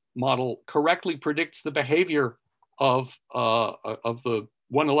Wallace model correctly predicts the behavior of the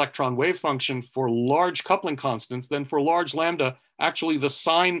one-electron wave function for large coupling constants, then for large lambda, actually the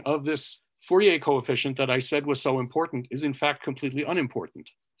sign of this Fourier coefficient that I said was so important is in fact completely unimportant.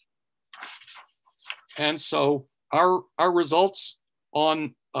 And so our results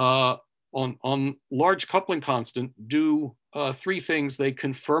on large coupling constant do three things. They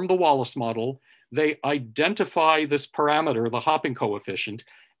confirm the Wallace model, they identify this parameter, the hopping coefficient,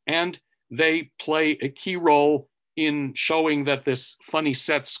 and they play a key role in showing that this funny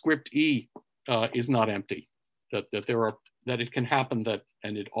set script E is not empty, that it can happen that,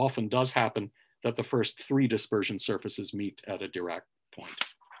 and it often does happen, that the first three dispersion surfaces meet at a Dirac point.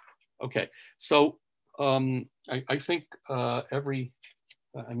 Okay, so I think all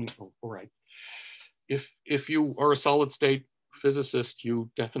right. If you are a solid state physicist, you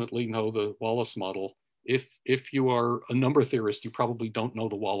definitely know the Wallace model. If you are a number theorist, you probably don't know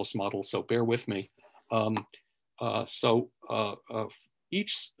the Wallace model, so bear with me. Okay,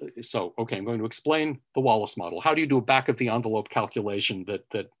 I'm going to explain the Wallace model. How do you do a back of the envelope calculation that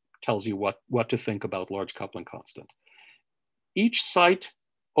tells you what to think about large coupling constant? Each site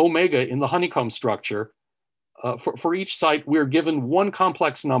omega in the honeycomb structure, for each site, we're given one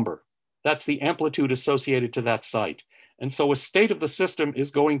complex number. That's the amplitude associated to that site. And so a state of the system is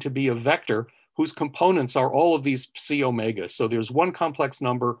going to be a vector whose components are all of these psi omega. So there's one complex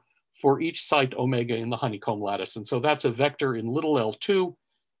number for each site omega in the honeycomb lattice. And so that's a vector in little L2,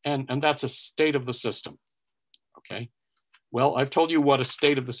 and that's a state of the system, okay? Well, I've told you what a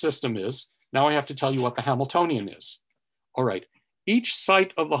state of the system is. Now I have to tell you what the Hamiltonian is. All right, each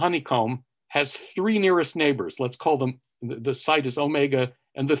site of the honeycomb has three nearest neighbors. Let's call them, the site is omega,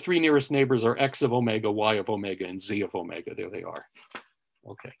 and the three nearest neighbors are x of omega, y of omega, and z of omega. There they are.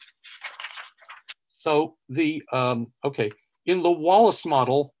 Okay. So okay, in the Wallace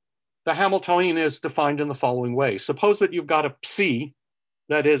model, the Hamiltonian is defined in the following way. Suppose that you've got a psi,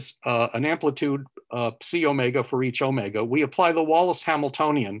 that is an amplitude psi omega for each omega. We apply the Wallace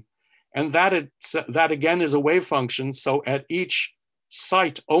Hamiltonian, and that again is a wave function. So at each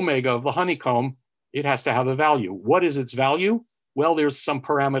site omega of the honeycomb, it has to have a value. What is its value? Well, there's some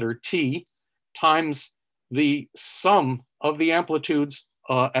parameter t times the sum of the amplitudes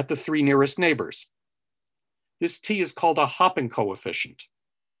at the three nearest neighbors. This t is called a hopping coefficient.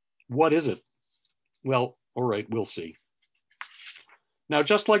 What is it? Well, all right, we'll see. Now,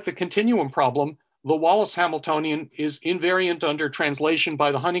 just like the continuum problem, the Wallace Hamiltonian is invariant under translation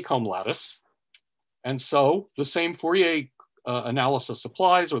by the honeycomb lattice. And so the same Fourier analysis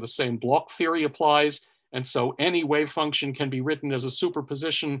applies, or the same block theory applies. And so any wave function can be written as a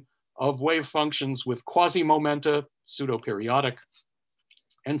superposition of wave functions with quasi-momenta, pseudo-periodic.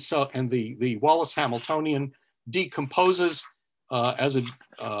 And the Wallace Hamiltonian decomposes as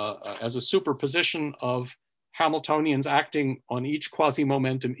a superposition of Hamiltonians acting on each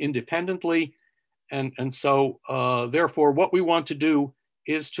quasi-momentum independently. And so therefore, what we want to do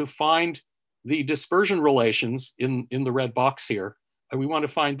is to find the dispersion relations in the red box here. And we want to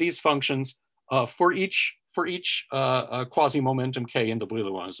find these functions for each quasi-momentum k in the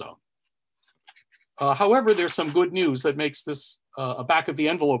Brillouin zone. However, there's some good news that makes this a back of the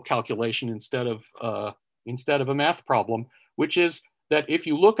envelope calculation instead of a math problem, which is that if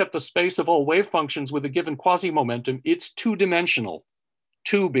you look at the space of all wave functions with a given quasi-momentum, it's two-dimensional.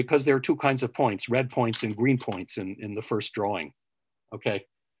 Two, because there are two kinds of points, red points and green points in the first drawing. Okay,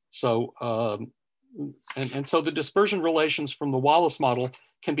 so and so the dispersion relations from the Wallace model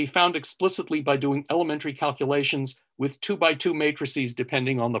can be found explicitly by doing elementary calculations with 2x2 matrices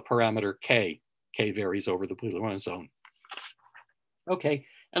depending on the parameter k. K varies over the Brillouin zone. Okay,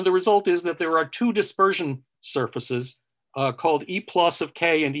 and the result is that there are two dispersion surfaces called E plus of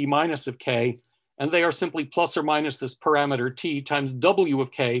k and E minus of k, and they are simply plus or minus this parameter t times w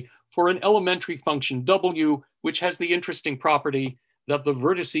of k for an elementary function w, which has the interesting property that the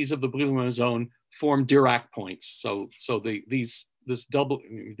vertices of the Brillouin zone form Dirac points. So these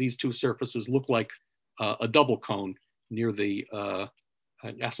two surfaces look like a double cone near the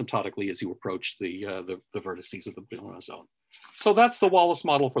asymptotically as you approach the vertices of the Brillouin zone. So that's the Wallace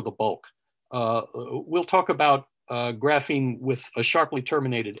model for the bulk. We'll talk about graphene with a sharply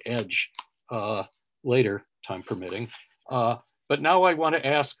terminated edge later, time permitting. But now I want to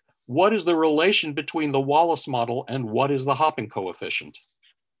ask, what is the relation between the Wallace model and what is the hopping coefficient?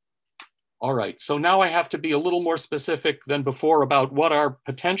 All right, so now I have to be a little more specific than before about what our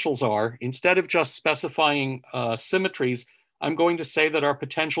potentials are. Instead of just specifying symmetries, I'm going to say that our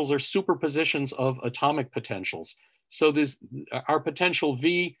potentials are superpositions of atomic potentials. So our potential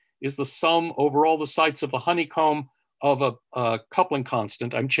V is the sum over all the sites of the honeycomb of a coupling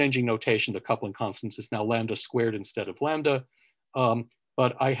constant. I'm changing notation. The coupling constant is now lambda squared instead of lambda.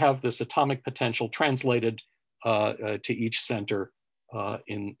 But I have this atomic potential translated to each center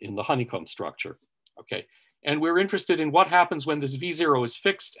in the honeycomb structure. Okay, and we're interested in what happens when this V0 is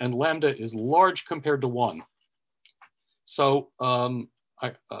fixed and lambda is large compared to 1. So, all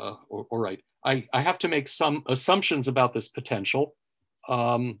right, I have to make some assumptions about this potential.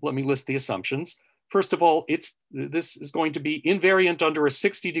 Let me list the assumptions. First of all, this is going to be invariant under a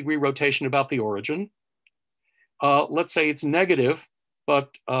 60-degree rotation about the origin. Let's say it's negative, but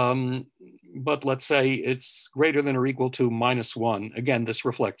let's say it's greater than or equal to -1. Again, this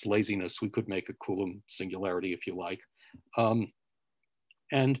reflects laziness. We could make a Coulomb singularity if you like.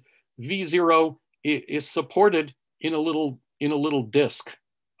 And V0 is supported in a little disk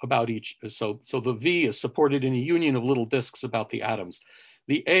about each. So the V is supported in a union of little disks about the atoms.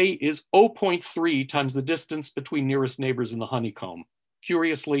 The A is 0.3 times the distance between nearest neighbors in the honeycomb.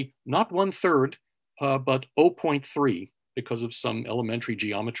 Curiously, not 1/3, but 0.3 because of some elementary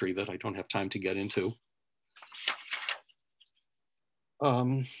geometry that I don't have time to get into.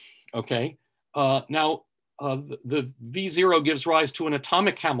 Okay, now the V0 gives rise to an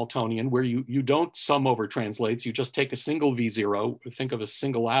atomic Hamiltonian where you don't sum over translates, you just take a single V0, think of a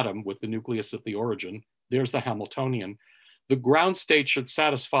single atom with the nucleus at the origin. There's the Hamiltonian. The ground state should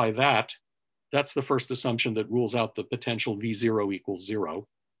satisfy that. That's the first assumption that rules out the potential V0 equals 0,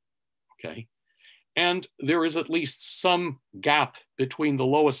 okay? And there is at least some gap between the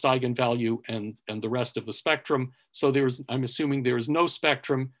lowest eigenvalue and the rest of the spectrum. So I'm assuming there is no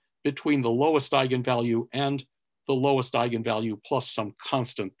spectrum between the lowest eigenvalue and the lowest eigenvalue plus some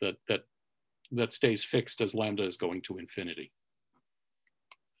constant that stays fixed as lambda is going to infinity.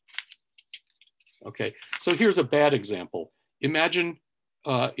 Okay, so here's a bad example. Imagine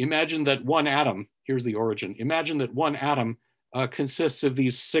that one atom, here's the origin, imagine that one atom consists of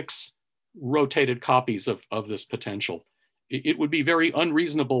these 6 rotated copies of this potential. It would be very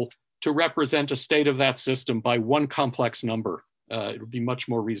unreasonable to represent a state of that system by one complex number. It would be much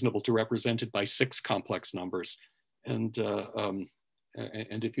more reasonable to represent it by 6 complex numbers. And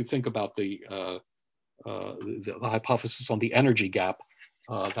if you think about the hypothesis on the energy gap,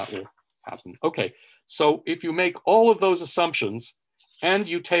 that will happen. Okay, so if you make all of those assumptions and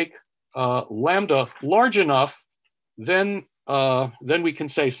you take lambda large enough, then we can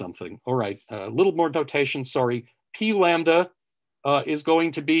say something. All right, a little more notation, sorry. P lambda is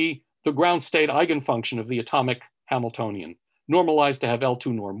going to be the ground state eigenfunction of the atomic Hamiltonian, normalized to have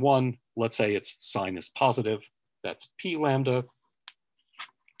L2 norm 1. Let's say its sign is positive. That's P lambda.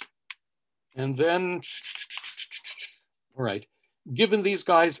 And then, all right, given these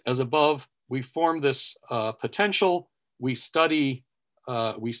guys as above, we form this potential. We study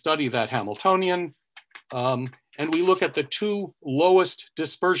that Hamiltonian. And we look at the 2 lowest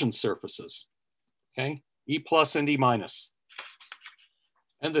dispersion surfaces, okay? E plus and E minus.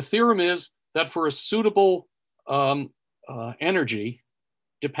 And the theorem is that for a suitable energy,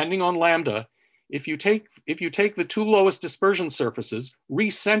 depending on lambda, if you take the 2 lowest dispersion surfaces,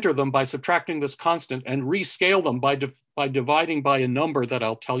 recenter them by subtracting this constant and rescale them by dividing by a number that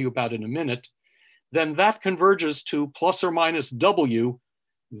I'll tell you about in a minute, then that converges to plus or minus W.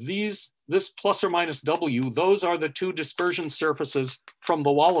 This plus or minus W, those are the 2 dispersion surfaces from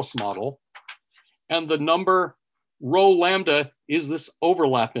the Wallace model. And the number rho lambda is this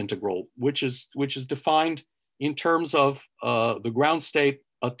overlap integral, which is defined in terms of the ground state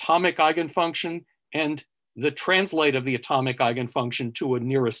atomic eigenfunction and the translate of the atomic eigenfunction to a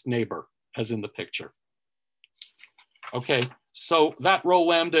nearest neighbor, as in the picture. Okay, so that rho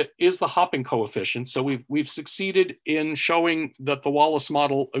lambda is the hopping coefficient. So we've succeeded in showing that the Wallace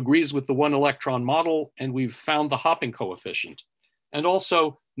model agrees with the one-electron model, and we've found the hopping coefficient. And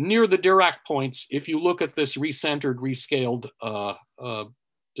also near the Dirac points, if you look at this recentered, rescaled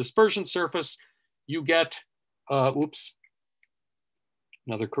dispersion surface, you get, oops,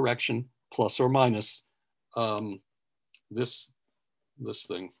 another correction, plus or minus this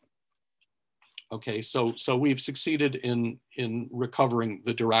thing. Okay, so we've succeeded in recovering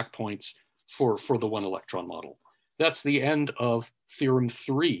the Dirac points for the one-electron model. That's the end of theorem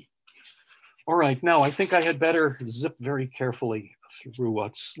 3. All right, now I think I had better zip very carefully through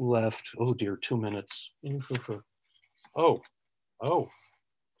what's left. Oh dear, 2 minutes. Oh,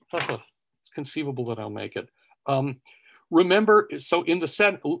 it's conceivable that I'll make it. Remember, so in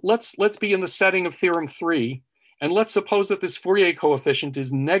the let's be in the setting of theorem 3, and let's suppose that this Fourier coefficient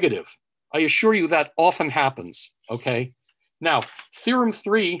is negative. I assure you that often happens, okay? Now, theorem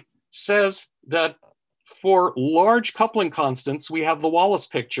 3 says that for large coupling constants, we have the Wallace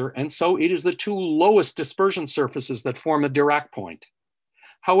picture, and so it is the two lowest dispersion surfaces that form a Dirac point.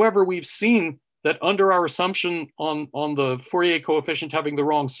 However, we've seen that under our assumption on the Fourier coefficient having the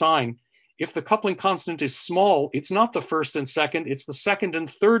wrong sign, if the coupling constant is small, it's not the first and second, it's the second and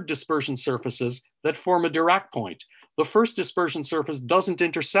third dispersion surfaces that form a Dirac point. The first dispersion surface doesn't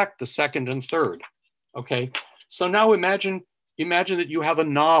intersect the second and third, okay? So now imagine that you have a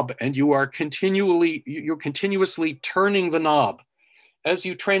knob and you're continuously turning the knob. As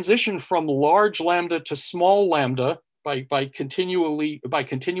you transition from large lambda to small lambda by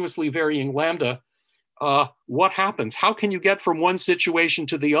continuously varying lambda, what happens? How can you get from one situation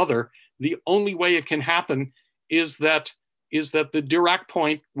to the other? The only way it can happen is that the Dirac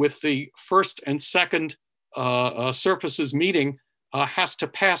point with the first and second surfaces meeting has to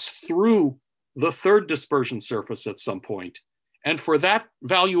pass through the third dispersion surface at some point. And for that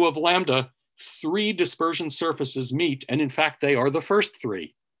value of lambda, 3 dispersion surfaces meet, and in fact, they are the first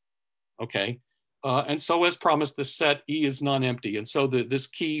 3, okay? And so as promised, the set E is non-empty. And so this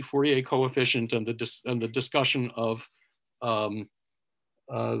key Fourier coefficient and the discussion of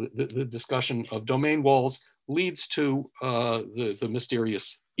the discussion of domain walls leads to the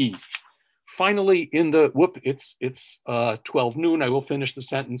mysterious E. Finally, in the, it's 12 noon, I will finish the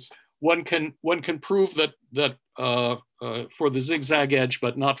sentence. One can prove that for the zigzag edge,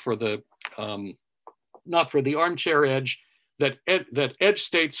 but not for the armchair edge, that edge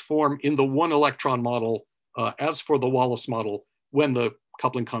states form in the one-electron model as for the Wallace model when the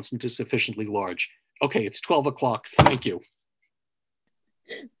coupling constant is sufficiently large. Okay, it's 12 o'clock. Thank you.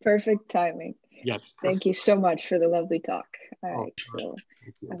 Perfect timing. Yes. Perfect. Thank you so much for the lovely talk. All right, so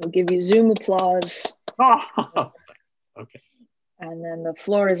I will give you Zoom applause. Oh, okay. And then the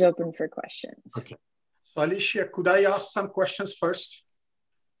floor is open for questions. Okay. So Alicia, could I ask some questions first?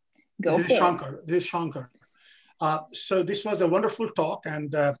 Go for it. This is Shankar. So this was a wonderful talk,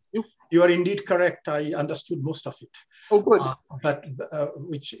 and you are indeed correct. I understood most of it. Oh, good. But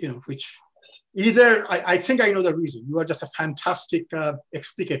either I think I know the reason. You are just a fantastic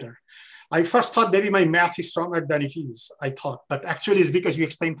explicator. I first thought maybe my math is stronger than it is, I thought, but actually it's because you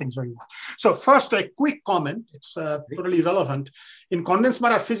explain things very well. So first, a quick comment. It's totally relevant. In condensed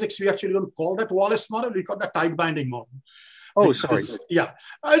matter physics, we actually don't call that Wallace model. We call that tight binding model. Oh, sorry. Yeah,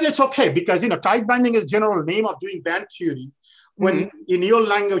 it's okay because, tight binding is general name of doing band theory when in your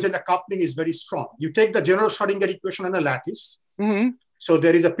language and the coupling is very strong. You take the general Schrodinger equation and a lattice. So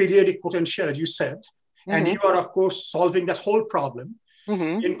there is a periodic potential, as you said, and you are, of course, solving that whole problem.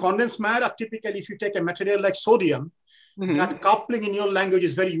 In condensed matter, typically, if you take a material like sodium, that coupling in your language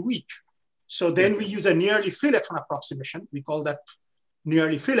is very weak. So then we use a nearly free electron approximation. We call that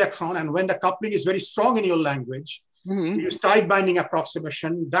nearly free electron. And when the coupling is very strong in your language, we use tight binding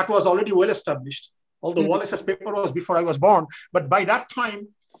approximation. That was already well established. Although Wallace's paper was before I was born, but by that time,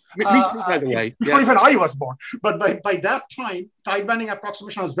 by the way, before even I was born, but by that time, tight binding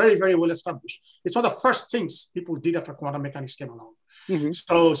approximation was very, very well established. It's one of the first things people did after quantum mechanics came along.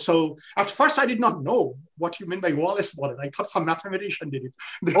 So at first I did not know what you meant by Wallace model. I thought some mathematician did it.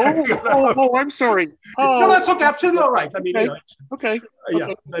 I'm sorry. No, that's okay. Absolutely all right. I mean, okay.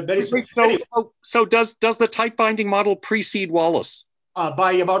 Yeah. So does the tight binding model precede Wallace?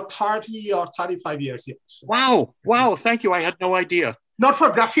 By about 30 or 35 years, yes. Wow. Thank you. I had no idea. Not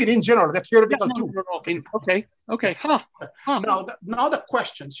for graphene in general, that's theoretical too. Okay. Now the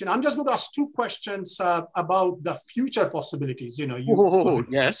questions. I'm just going to ask 2 questions about the future possibilities.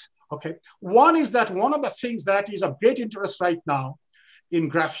 Yes. Okay. One is that one of the things that is of great interest right now in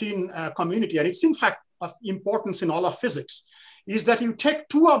graphene community, and it's in fact of importance in all of physics, is that you take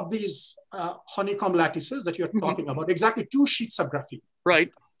 2 of these honeycomb lattices that you're talking about, exactly 2 sheets of graphene.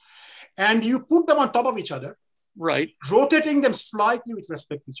 Right. And you put them on top of each other. Right. Rotating them slightly with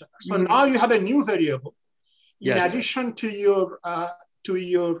respect to each other. So now you have a new variable in addition to your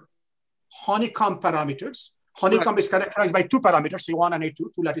honeycomb parameters. Honeycomb is characterized by 2 parameters, C1 and A2,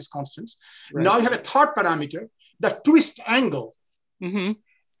 2 lattice constants. Right. Now you have a third parameter, the twist angle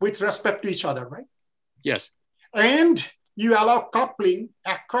with respect to each other, right? Yes. And you allow coupling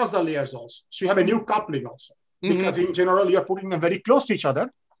across the layers also. So you have a new coupling also. Because in general, you're putting them very close to each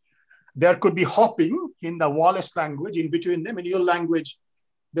other. There could be hopping in the Wallace language in between them. In your language,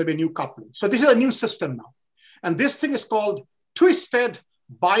 there'll be new coupling. So this is a new system now. And this thing is called twisted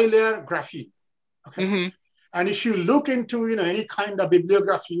bilayer graphene. Okay? And if you look into any kind of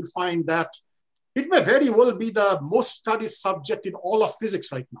bibliography, you'll find that it may very well be the most studied subject in all of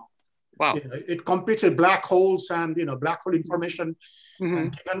physics right now. Wow. It competes with black holes and black hole information.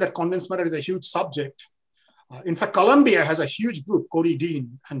 And given that condensed matter is a huge subject, In fact, Columbia has a huge group, Corey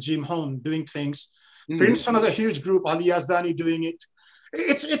Dean and Jim Hone doing things. Princeton has a huge group, Ali Yazdani doing it.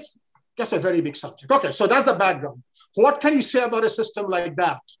 It's just a very big subject. Okay, so that's the background. What can you say about a system like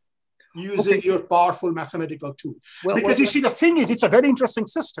that using your powerful mathematical tool? Because you see, the thing is, it's a very interesting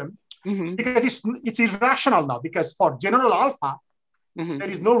system because it's irrational now, because for general alpha, there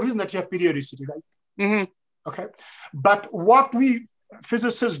is no reason that you have periodicity, right? Okay, but what we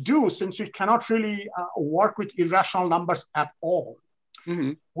physicists do, since we cannot really work with irrational numbers at all,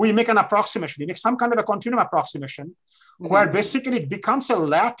 we make an approximation. We make some kind of a continuum approximation where basically it becomes a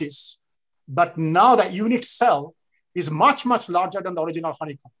lattice, but now the unit cell is much, much larger than the original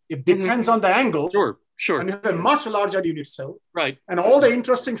honeycomb. It depends on the angle. Sure. And you have a much larger unit cell. Right. And all the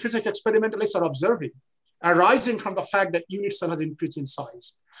interesting physics experimentalists are observing arising from the fact that unit cell has increased in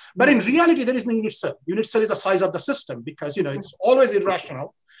size. But in reality, there is no unit cell. Unit cell is the size of the system because, it's always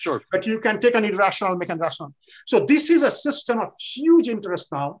irrational. Sure. But you can take an irrational, make an rational. So this is a system of huge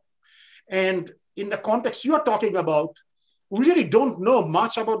interest now. And in the context you are talking about, we really don't know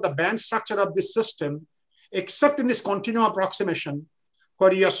much about the band structure of this system, except in this continuum approximation,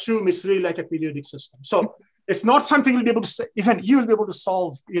 where you assume it's really like a periodic system. So it's not something you'll be able to, even you'll be able to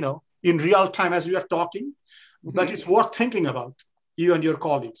solve, in real time as we are talking, but it's worth thinking about, you and your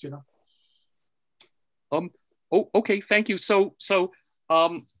colleagues, Okay, thank you. So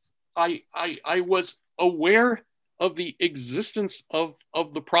I was aware of the existence of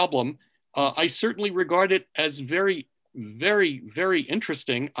the problem. I certainly regard it as very, very, very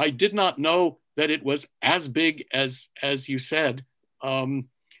interesting. I did not know that it was as big as you said.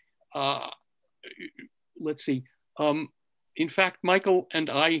 Let's see. In fact, Michael and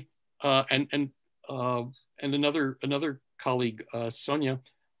I and another colleague, Sonia,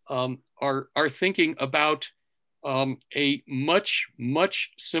 are thinking about a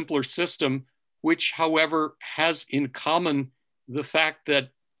much simpler system, which, however, has in common the fact that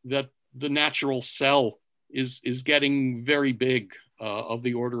the natural cell is getting very big, of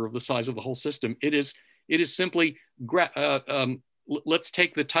the order of the size of the whole system. It is simply let's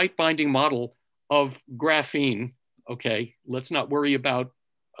take the tight binding model of graphene. Okay, let's not worry about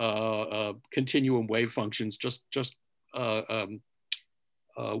continuum wave functions. Just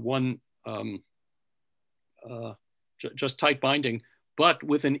tight binding, but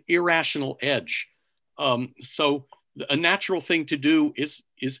with an irrational edge. So a natural thing to do is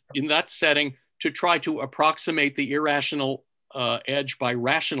in that setting to try to approximate the irrational edge by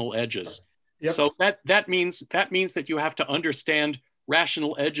rational edges. Yep. So that means that you have to understand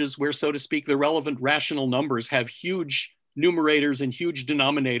rational edges where, so to speak, the relevant rational numbers have huge numerators and huge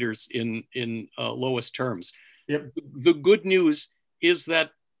denominators in lowest terms. Yep. The good news is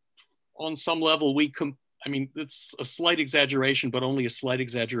that on some level it's a slight exaggeration, but only a slight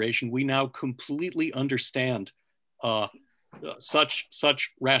exaggeration. We now completely understand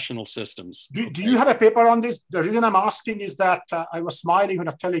such rational systems. Do you have a paper on this? The reason I'm asking is that I was smiling when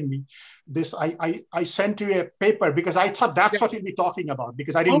you're telling me this. I sent you a paper because I thought that's what you'd be talking about,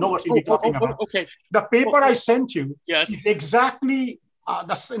 because I didn't know what you'd be talking about. Okay. The paper I sent you yes. is exactly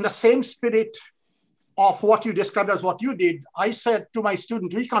in the same spirit of what you described as what you did. I said to my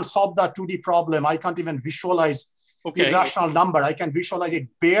student, we can't solve that 2D problem. I can't even visualize a rational number. I can visualize it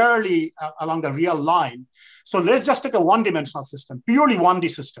barely along the real line. So let's just take a one-dimensional system, purely 1D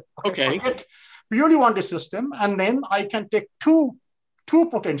system. Okay. Forget purely 1D system. And then I can take two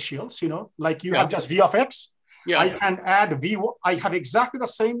potentials, like you have just V of X. Yeah. I can add V. I have exactly the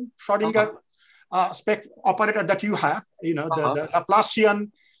same Schrodinger spec operator that you have, the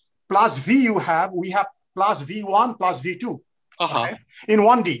Laplacian plus V you have, we have plus V1 plus V2. Okay? In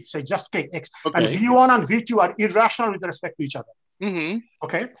 1D, say just K, X. Okay. And V1 and V2 are irrational with respect to each other. Mm-hmm.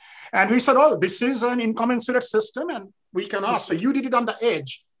 Okay. And we said, this is an incommensurate system, and we can ask. So you did it on the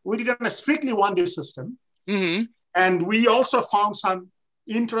edge. We did it on a strictly 1D system. Mm-hmm. And we also found some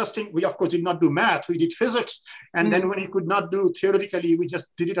interesting, we of course did not do math, we did physics. And then when we could not do theoretically, we just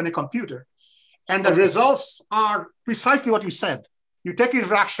did it on a computer. And the results are precisely what you said. You take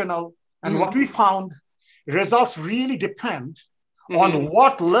irrational, and what we found, results really depend on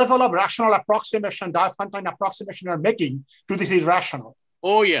what level of rational approximation, Diophantine approximation you're making to this irrational.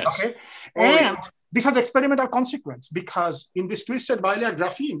 Oh, yes. Okay. And this has experimental consequence, because in this twisted bilayer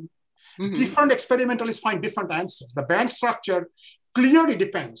graphene, different experimentalists find different answers. The band structure clearly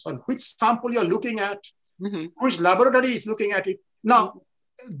depends on which sample you're looking at, which laboratory is looking at it. Now,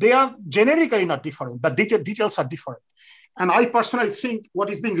 they are generically not different, but details are different. And I personally think what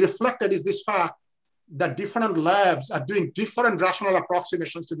is being reflected is this fact that different labs are doing different rational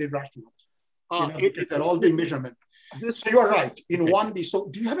approximations to the irrational. Because they're all doing measurement. So you are right in 1D. So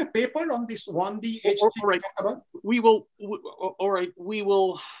do you have a paper on this 1D HT? All right. We will. All right. We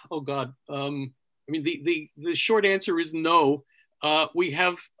will. Oh God. I mean, the short answer is no. We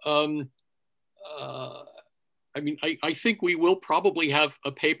have. I mean, I think we will probably have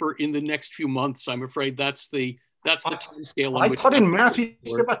a paper in the next few months. I'm afraid that's the time scale. I thought in math, each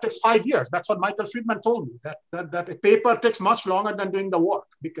paper takes 5 years. That's what Michael Friedman told me, that a paper takes much longer than doing the work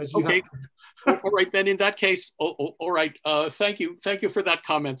because you have... All right, then in that case, all right. Thank you for that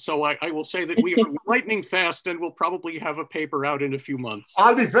comment. So I will say that we are lightning fast and we'll probably have a paper out in a few months.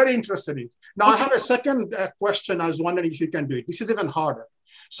 I'll be very interested in it. Now I have a second question. I was wondering if you can do it. This is even harder.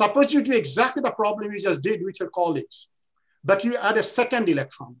 Suppose you do exactly the problem you just did with your colleagues, but you add a second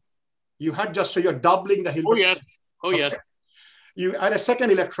electron. You had just, so you're doubling the Hilbert space. Yes. You add a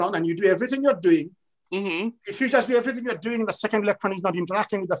second electron and you do everything you're doing. If you just do everything you're doing, the second electron is not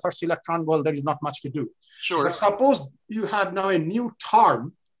interacting with the first electron, well, there is not much to do. Sure. But suppose you have now a new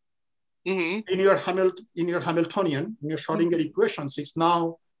term in your Hamiltonian, in your Schrodinger equations. It's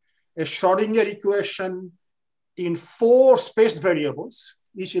now a Schrodinger equation in 4 space variables.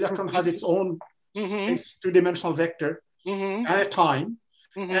 Each electron has its own space, 2-dimensional vector at a time.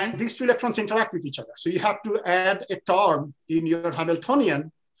 And these 2 electrons interact with each other. So you have to add a term in your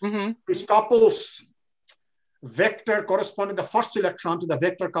Hamiltonian which couples vector corresponding to the first electron to the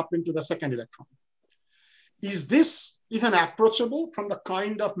vector coupling to the second electron. Is this even approachable from the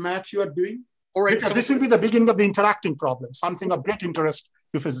kind of math you are doing? All right, because this will be the beginning of the interacting problem, something of great interest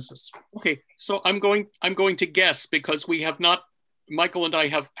to physicists. Okay, so I'm going to guess, because we have not, Michael and I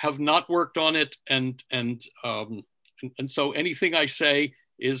have not worked on it, and so anything I say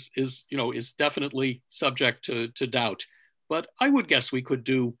is definitely subject to doubt. But I would guess we could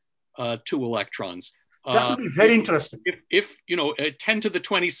do 2 electrons. That would be very interesting. If 10 to the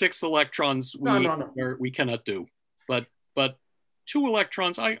 26th electrons we cannot do, but 2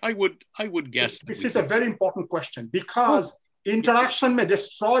 electrons I would guess. This is a very important question, because interaction may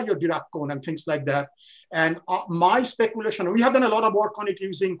destroy your Dirac cone and things like that. And my speculation, we have done a lot of work on it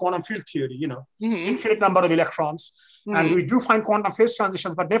using quantum field theory, infinite number of electrons. And we do find quantum phase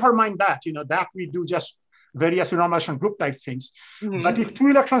transitions, but never mind that, that we do just various renormalization group type things. But if 2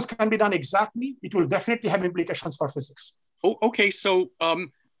 electrons can be done exactly, it will definitely have implications for physics. Oh, okay. So,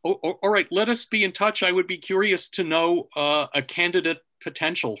 all right, let us be in touch. I would be curious to know a candidate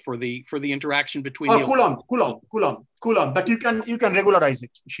potential for the interaction between Coulomb. But you can regularize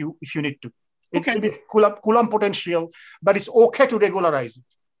it if you need to. It will be Coulomb potential, but it's okay to regularize it.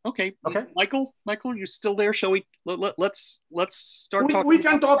 Okay. Michael, you still there? Shall we? Let's start talking. We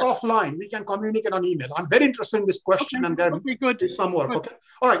can talk offline. We can communicate on email. I'm very interested in this question, and there is some work. Okay.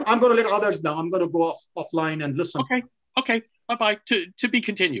 All right. I'm going to let others know. I'm going to go offline and listen. Okay. Bye. To be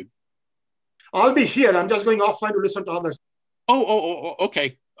continued. I'll be here. I'm just going offline to listen to others. Oh.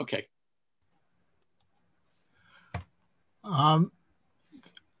 Okay.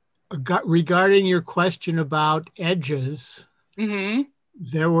 Regarding your question about edges.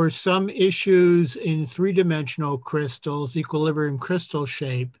 There were some issues in 3-dimensional crystals, equilibrium crystal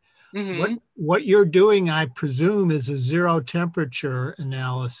shape. What you're doing, I presume, is a 0 temperature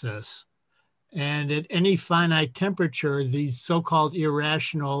analysis. And at any finite temperature, these so-called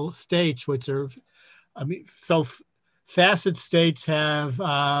irrational states, which are, facet states have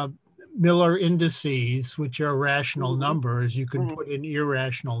Miller indices, which are rational numbers. You can put in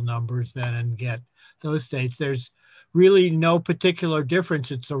irrational numbers then and get those states. There's really no particular difference.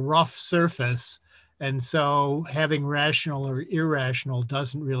 It's a rough surface. And so having rational or irrational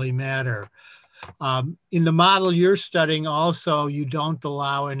doesn't really matter. In the model you're studying also, you don't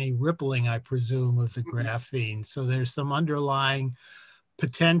allow any rippling, I presume, of the graphene. So there's some underlying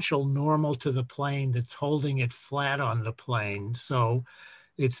potential normal to the plane that's holding it flat on the plane. So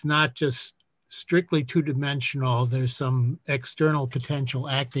it's not just strictly 2-dimensional. There's some external potential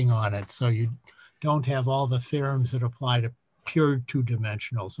acting on it. So you don't have all the theorems that apply to pure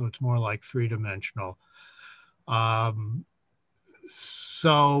 2-dimensional. So it's more like 3-dimensional.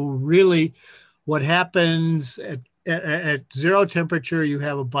 So really what happens at 0 temperature, you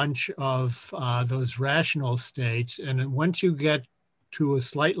have a bunch of those rational states. And then once you get to a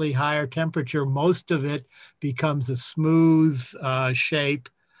slightly higher temperature, most of it becomes a smooth shape.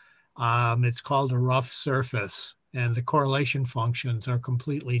 It's called a rough surface. And the correlation functions are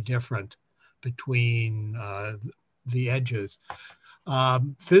completely different between the edges.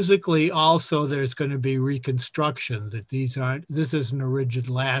 Physically, also, there's going to be reconstruction that this isn't a rigid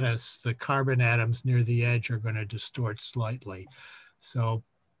lattice. The carbon atoms near the edge are going to distort slightly. So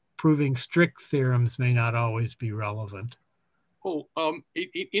proving strict theorems may not always be relevant.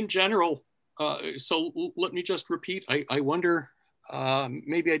 In general, So let me just repeat. I wonder,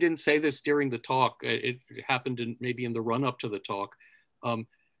 maybe I didn't say this during the talk. It happened maybe in the run up to the talk. I'm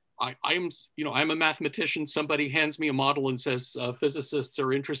a mathematician. Somebody hands me a model and says, physicists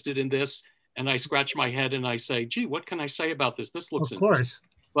are interested in this. And I scratch my head and I say, gee, what can I say about this? This looks interesting. Of course.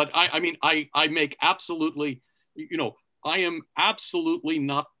 But I make absolutely, I am absolutely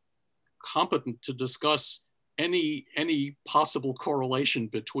not competent to discuss any possible correlation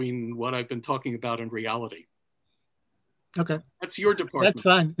between what I've been talking about and reality. Okay. That's your department. That's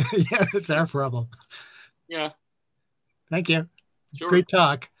fine. Yeah, it's our problem. Yeah. Thank you. Sure. Great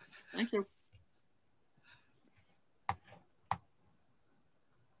talk. Thank you.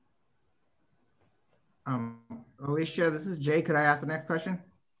 Alicia, this is Jay. Could I ask the next question?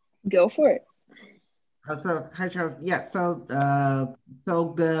 Go for it. So, hi, Charles. Yeah. So, I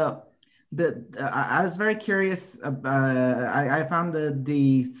was very curious. I found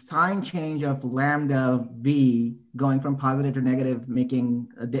the sign change of lambda v going from positive to negative, making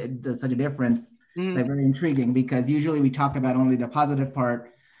such a difference. Like very intriguing, because usually we talk about only the positive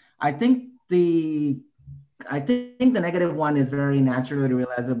part. I think the negative one is very naturally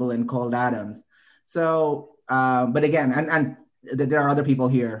realizable in cold atoms. So, but again, and there are other people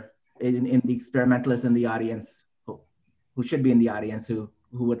here in the experimentalists in the audience who should be in the audience who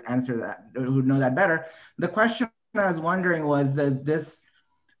would answer that, who would know that better. The question I was wondering was this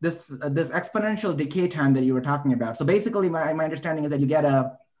exponential decay time that you were talking about. So basically, my understanding is that you get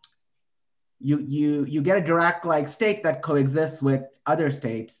a Dirac-like state that coexists with other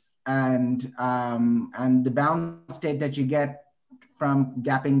states, and the bound state that you get from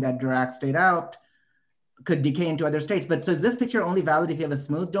gapping that Dirac state out could decay into other states. But so is this picture only valid if you have a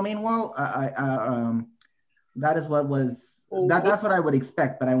smooth domain wall? That is what was that's what I would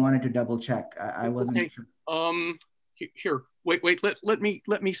expect, but I wanted to double check. I wasn't sure. Here, wait. Let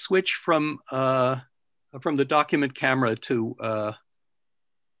me switch from the document camera to a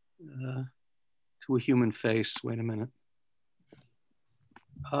human face. Wait a minute.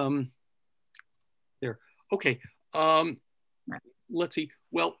 There. Okay. Let's see.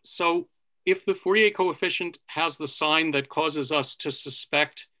 Well, so if the Fourier coefficient has the sign that causes us to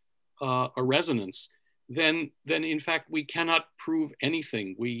suspect a resonance, then in fact we cannot prove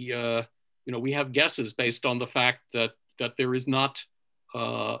anything. We have guesses based on the fact that there is not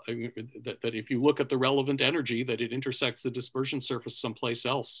that if you look at the relevant energy, that it intersects the dispersion surface someplace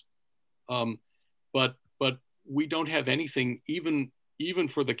else. But we don't have anything even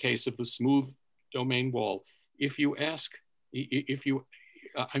for the case of the smooth domain wall. If you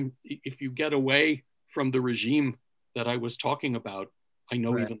get away from the regime that I was talking about, I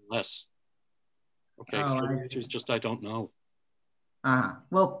know even less. Okay, so the answer is just I don't know.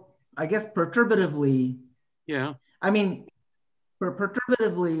 Well, I guess perturbatively. Yeah. I mean,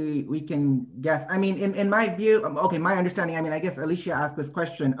 perturbatively we can guess. I mean, in my view, okay, my understanding. I mean, I guess Alicia asked this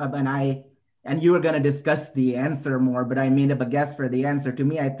question, and you were going to discuss the answer more, but I made up a guess for the answer. To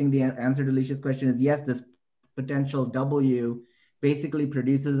me, I think the answer to Alicia's question is yes. This potential W basically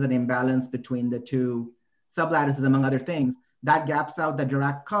produces an imbalance between the two sublattices, among other things. That gaps out the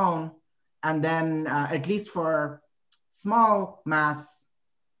Dirac cone. And then at least for small mass,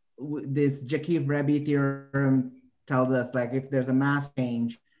 this Jacob-Rebbe theorem tells us, like, if there's a mass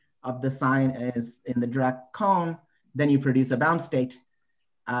change of the sign is in the Dirac cone, then you produce a bound state.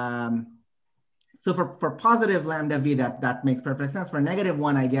 So for positive lambda v, that makes perfect sense. For negative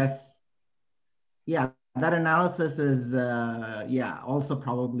one, I guess, yeah, that analysis is, also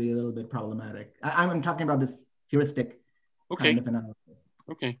probably a little bit problematic. I'm talking about this heuristic kind of analysis.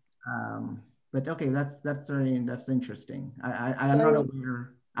 Okay. But okay, that's interesting. I'm not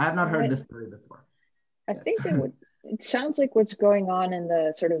aware. I have not heard this story before. I think that it sounds like what's going on in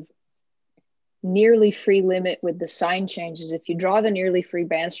the sort of nearly free limit with the sign changes. If you draw the nearly free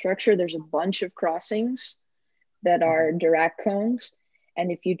band structure, there's a bunch of crossings that are Dirac cones.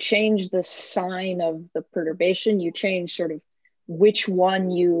 And if you change the sign of the perturbation, you change sort of which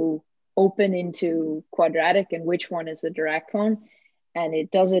one you open into quadratic and which one is the Dirac cone. And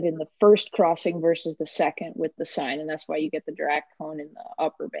it does it in the first crossing versus the second with the sign. And that's why you get the Dirac cone in the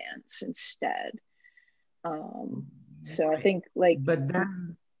upper bands instead. So I think, like, but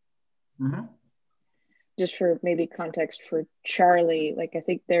then, just for maybe context for Charlie, like, I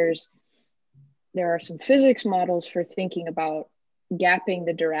think there are some physics models for thinking about gapping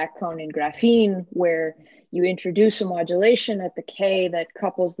the Dirac cone in graphene, where you introduce a modulation at the K that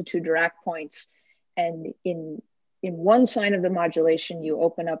couples the two Dirac points. And in one sign of the modulation, you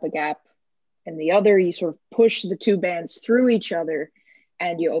open up a gap, and the other, you sort of push the two bands through each other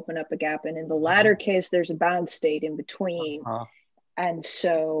and you open up a gap. And in the latter case, there's a bound state in between. And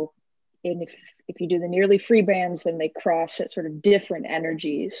so and if you do the nearly free bands, then they cross at sort of different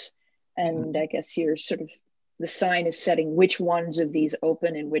energies. And I guess you're sort of, the sign is setting which ones of these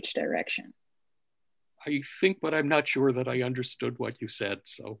open in which direction. I think, but I'm not sure that I understood what you said.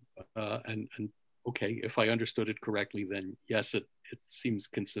 So, and okay, if I understood it correctly, then yes, it seems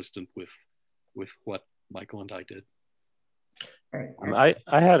consistent with what Michael and I did.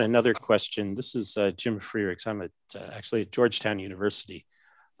 I had another question. This is Jim Freericks. I'm actually at Georgetown University.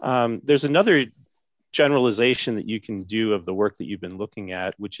 There's another generalization that you can do of the work that you've been looking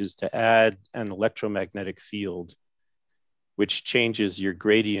at, which is to add an electromagnetic field, which changes your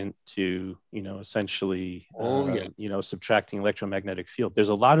gradient to, essentially, subtracting electromagnetic field. There's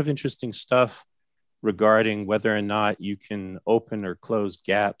a lot of interesting stuff regarding whether or not you can open or close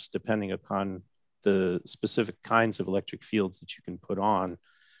gaps depending upon the specific kinds of electric fields that you can put on,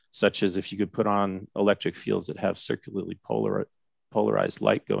 such as if you could put on electric fields that have circularly polarized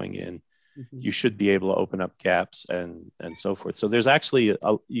light going in, you should be able to open up gaps and so forth. So there's actually,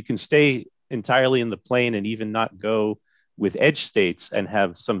 you can stay entirely in the plane and even not go with edge states and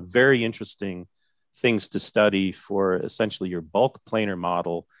have some very interesting things to study for essentially your bulk planar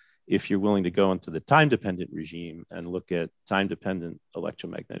model if you're willing to go into the time-dependent regime and look at time-dependent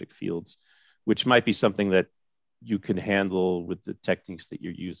electromagnetic fields, which might be something that you can handle with the techniques that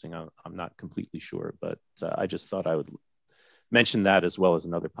you're using. I'm not completely sure, but I just thought I would mention that as well as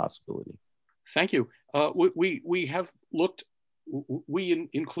another possibility. Thank you. We have looked, we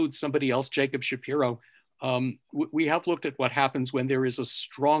include somebody else, Jacob Shapiro. We have looked at what happens when there is a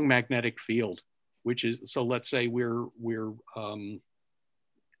strong magnetic field, which is, so let's say we're in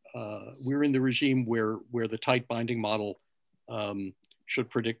the regime where the tight binding model should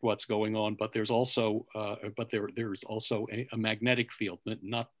predict what's going on, but there's also there's also a magnetic field,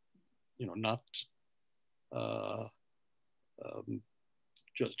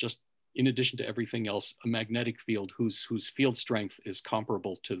 just in addition to everything else, a magnetic field whose field strength is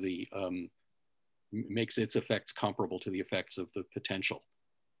comparable to the makes its effects comparable to the effects of the potential,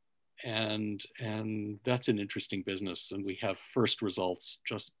 and that's an interesting business, and we have first results,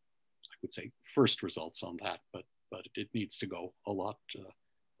 just I would say first results on that, but it needs to go a lot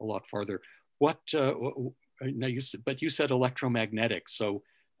farther. What now you said electromagnetic, so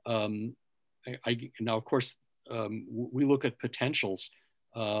now of course we look at potentials,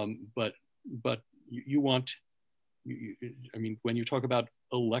 but you want, I mean, when you talk about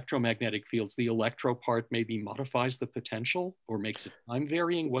electromagnetic fields, the electro part maybe modifies the potential or makes it time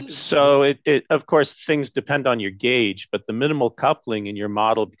varying. So it of course things depend on your gauge, but the minimal coupling in your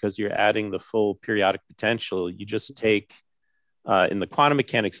model, because you're adding the full periodic potential, you just take in the quantum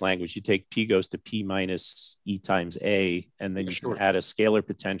mechanics language, you take P goes to P minus E times A, and then you can add a scalar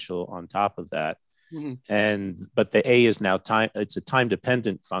potential on top of that. But the A is now time, it's a time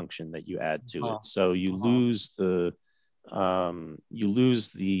dependent function that you add to it. So you lose the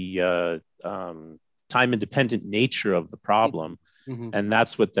time independent nature of the problem. And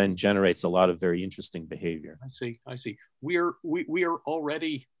that's what then generates a lot of very interesting behavior. I see. We are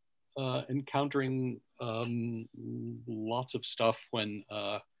already encountering lots of stuff when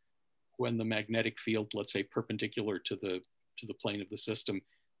the magnetic field, let's say perpendicular to the plane of the system,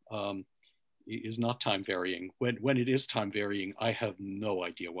 is not time varying. When it is time varying, I have no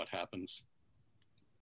idea what happens.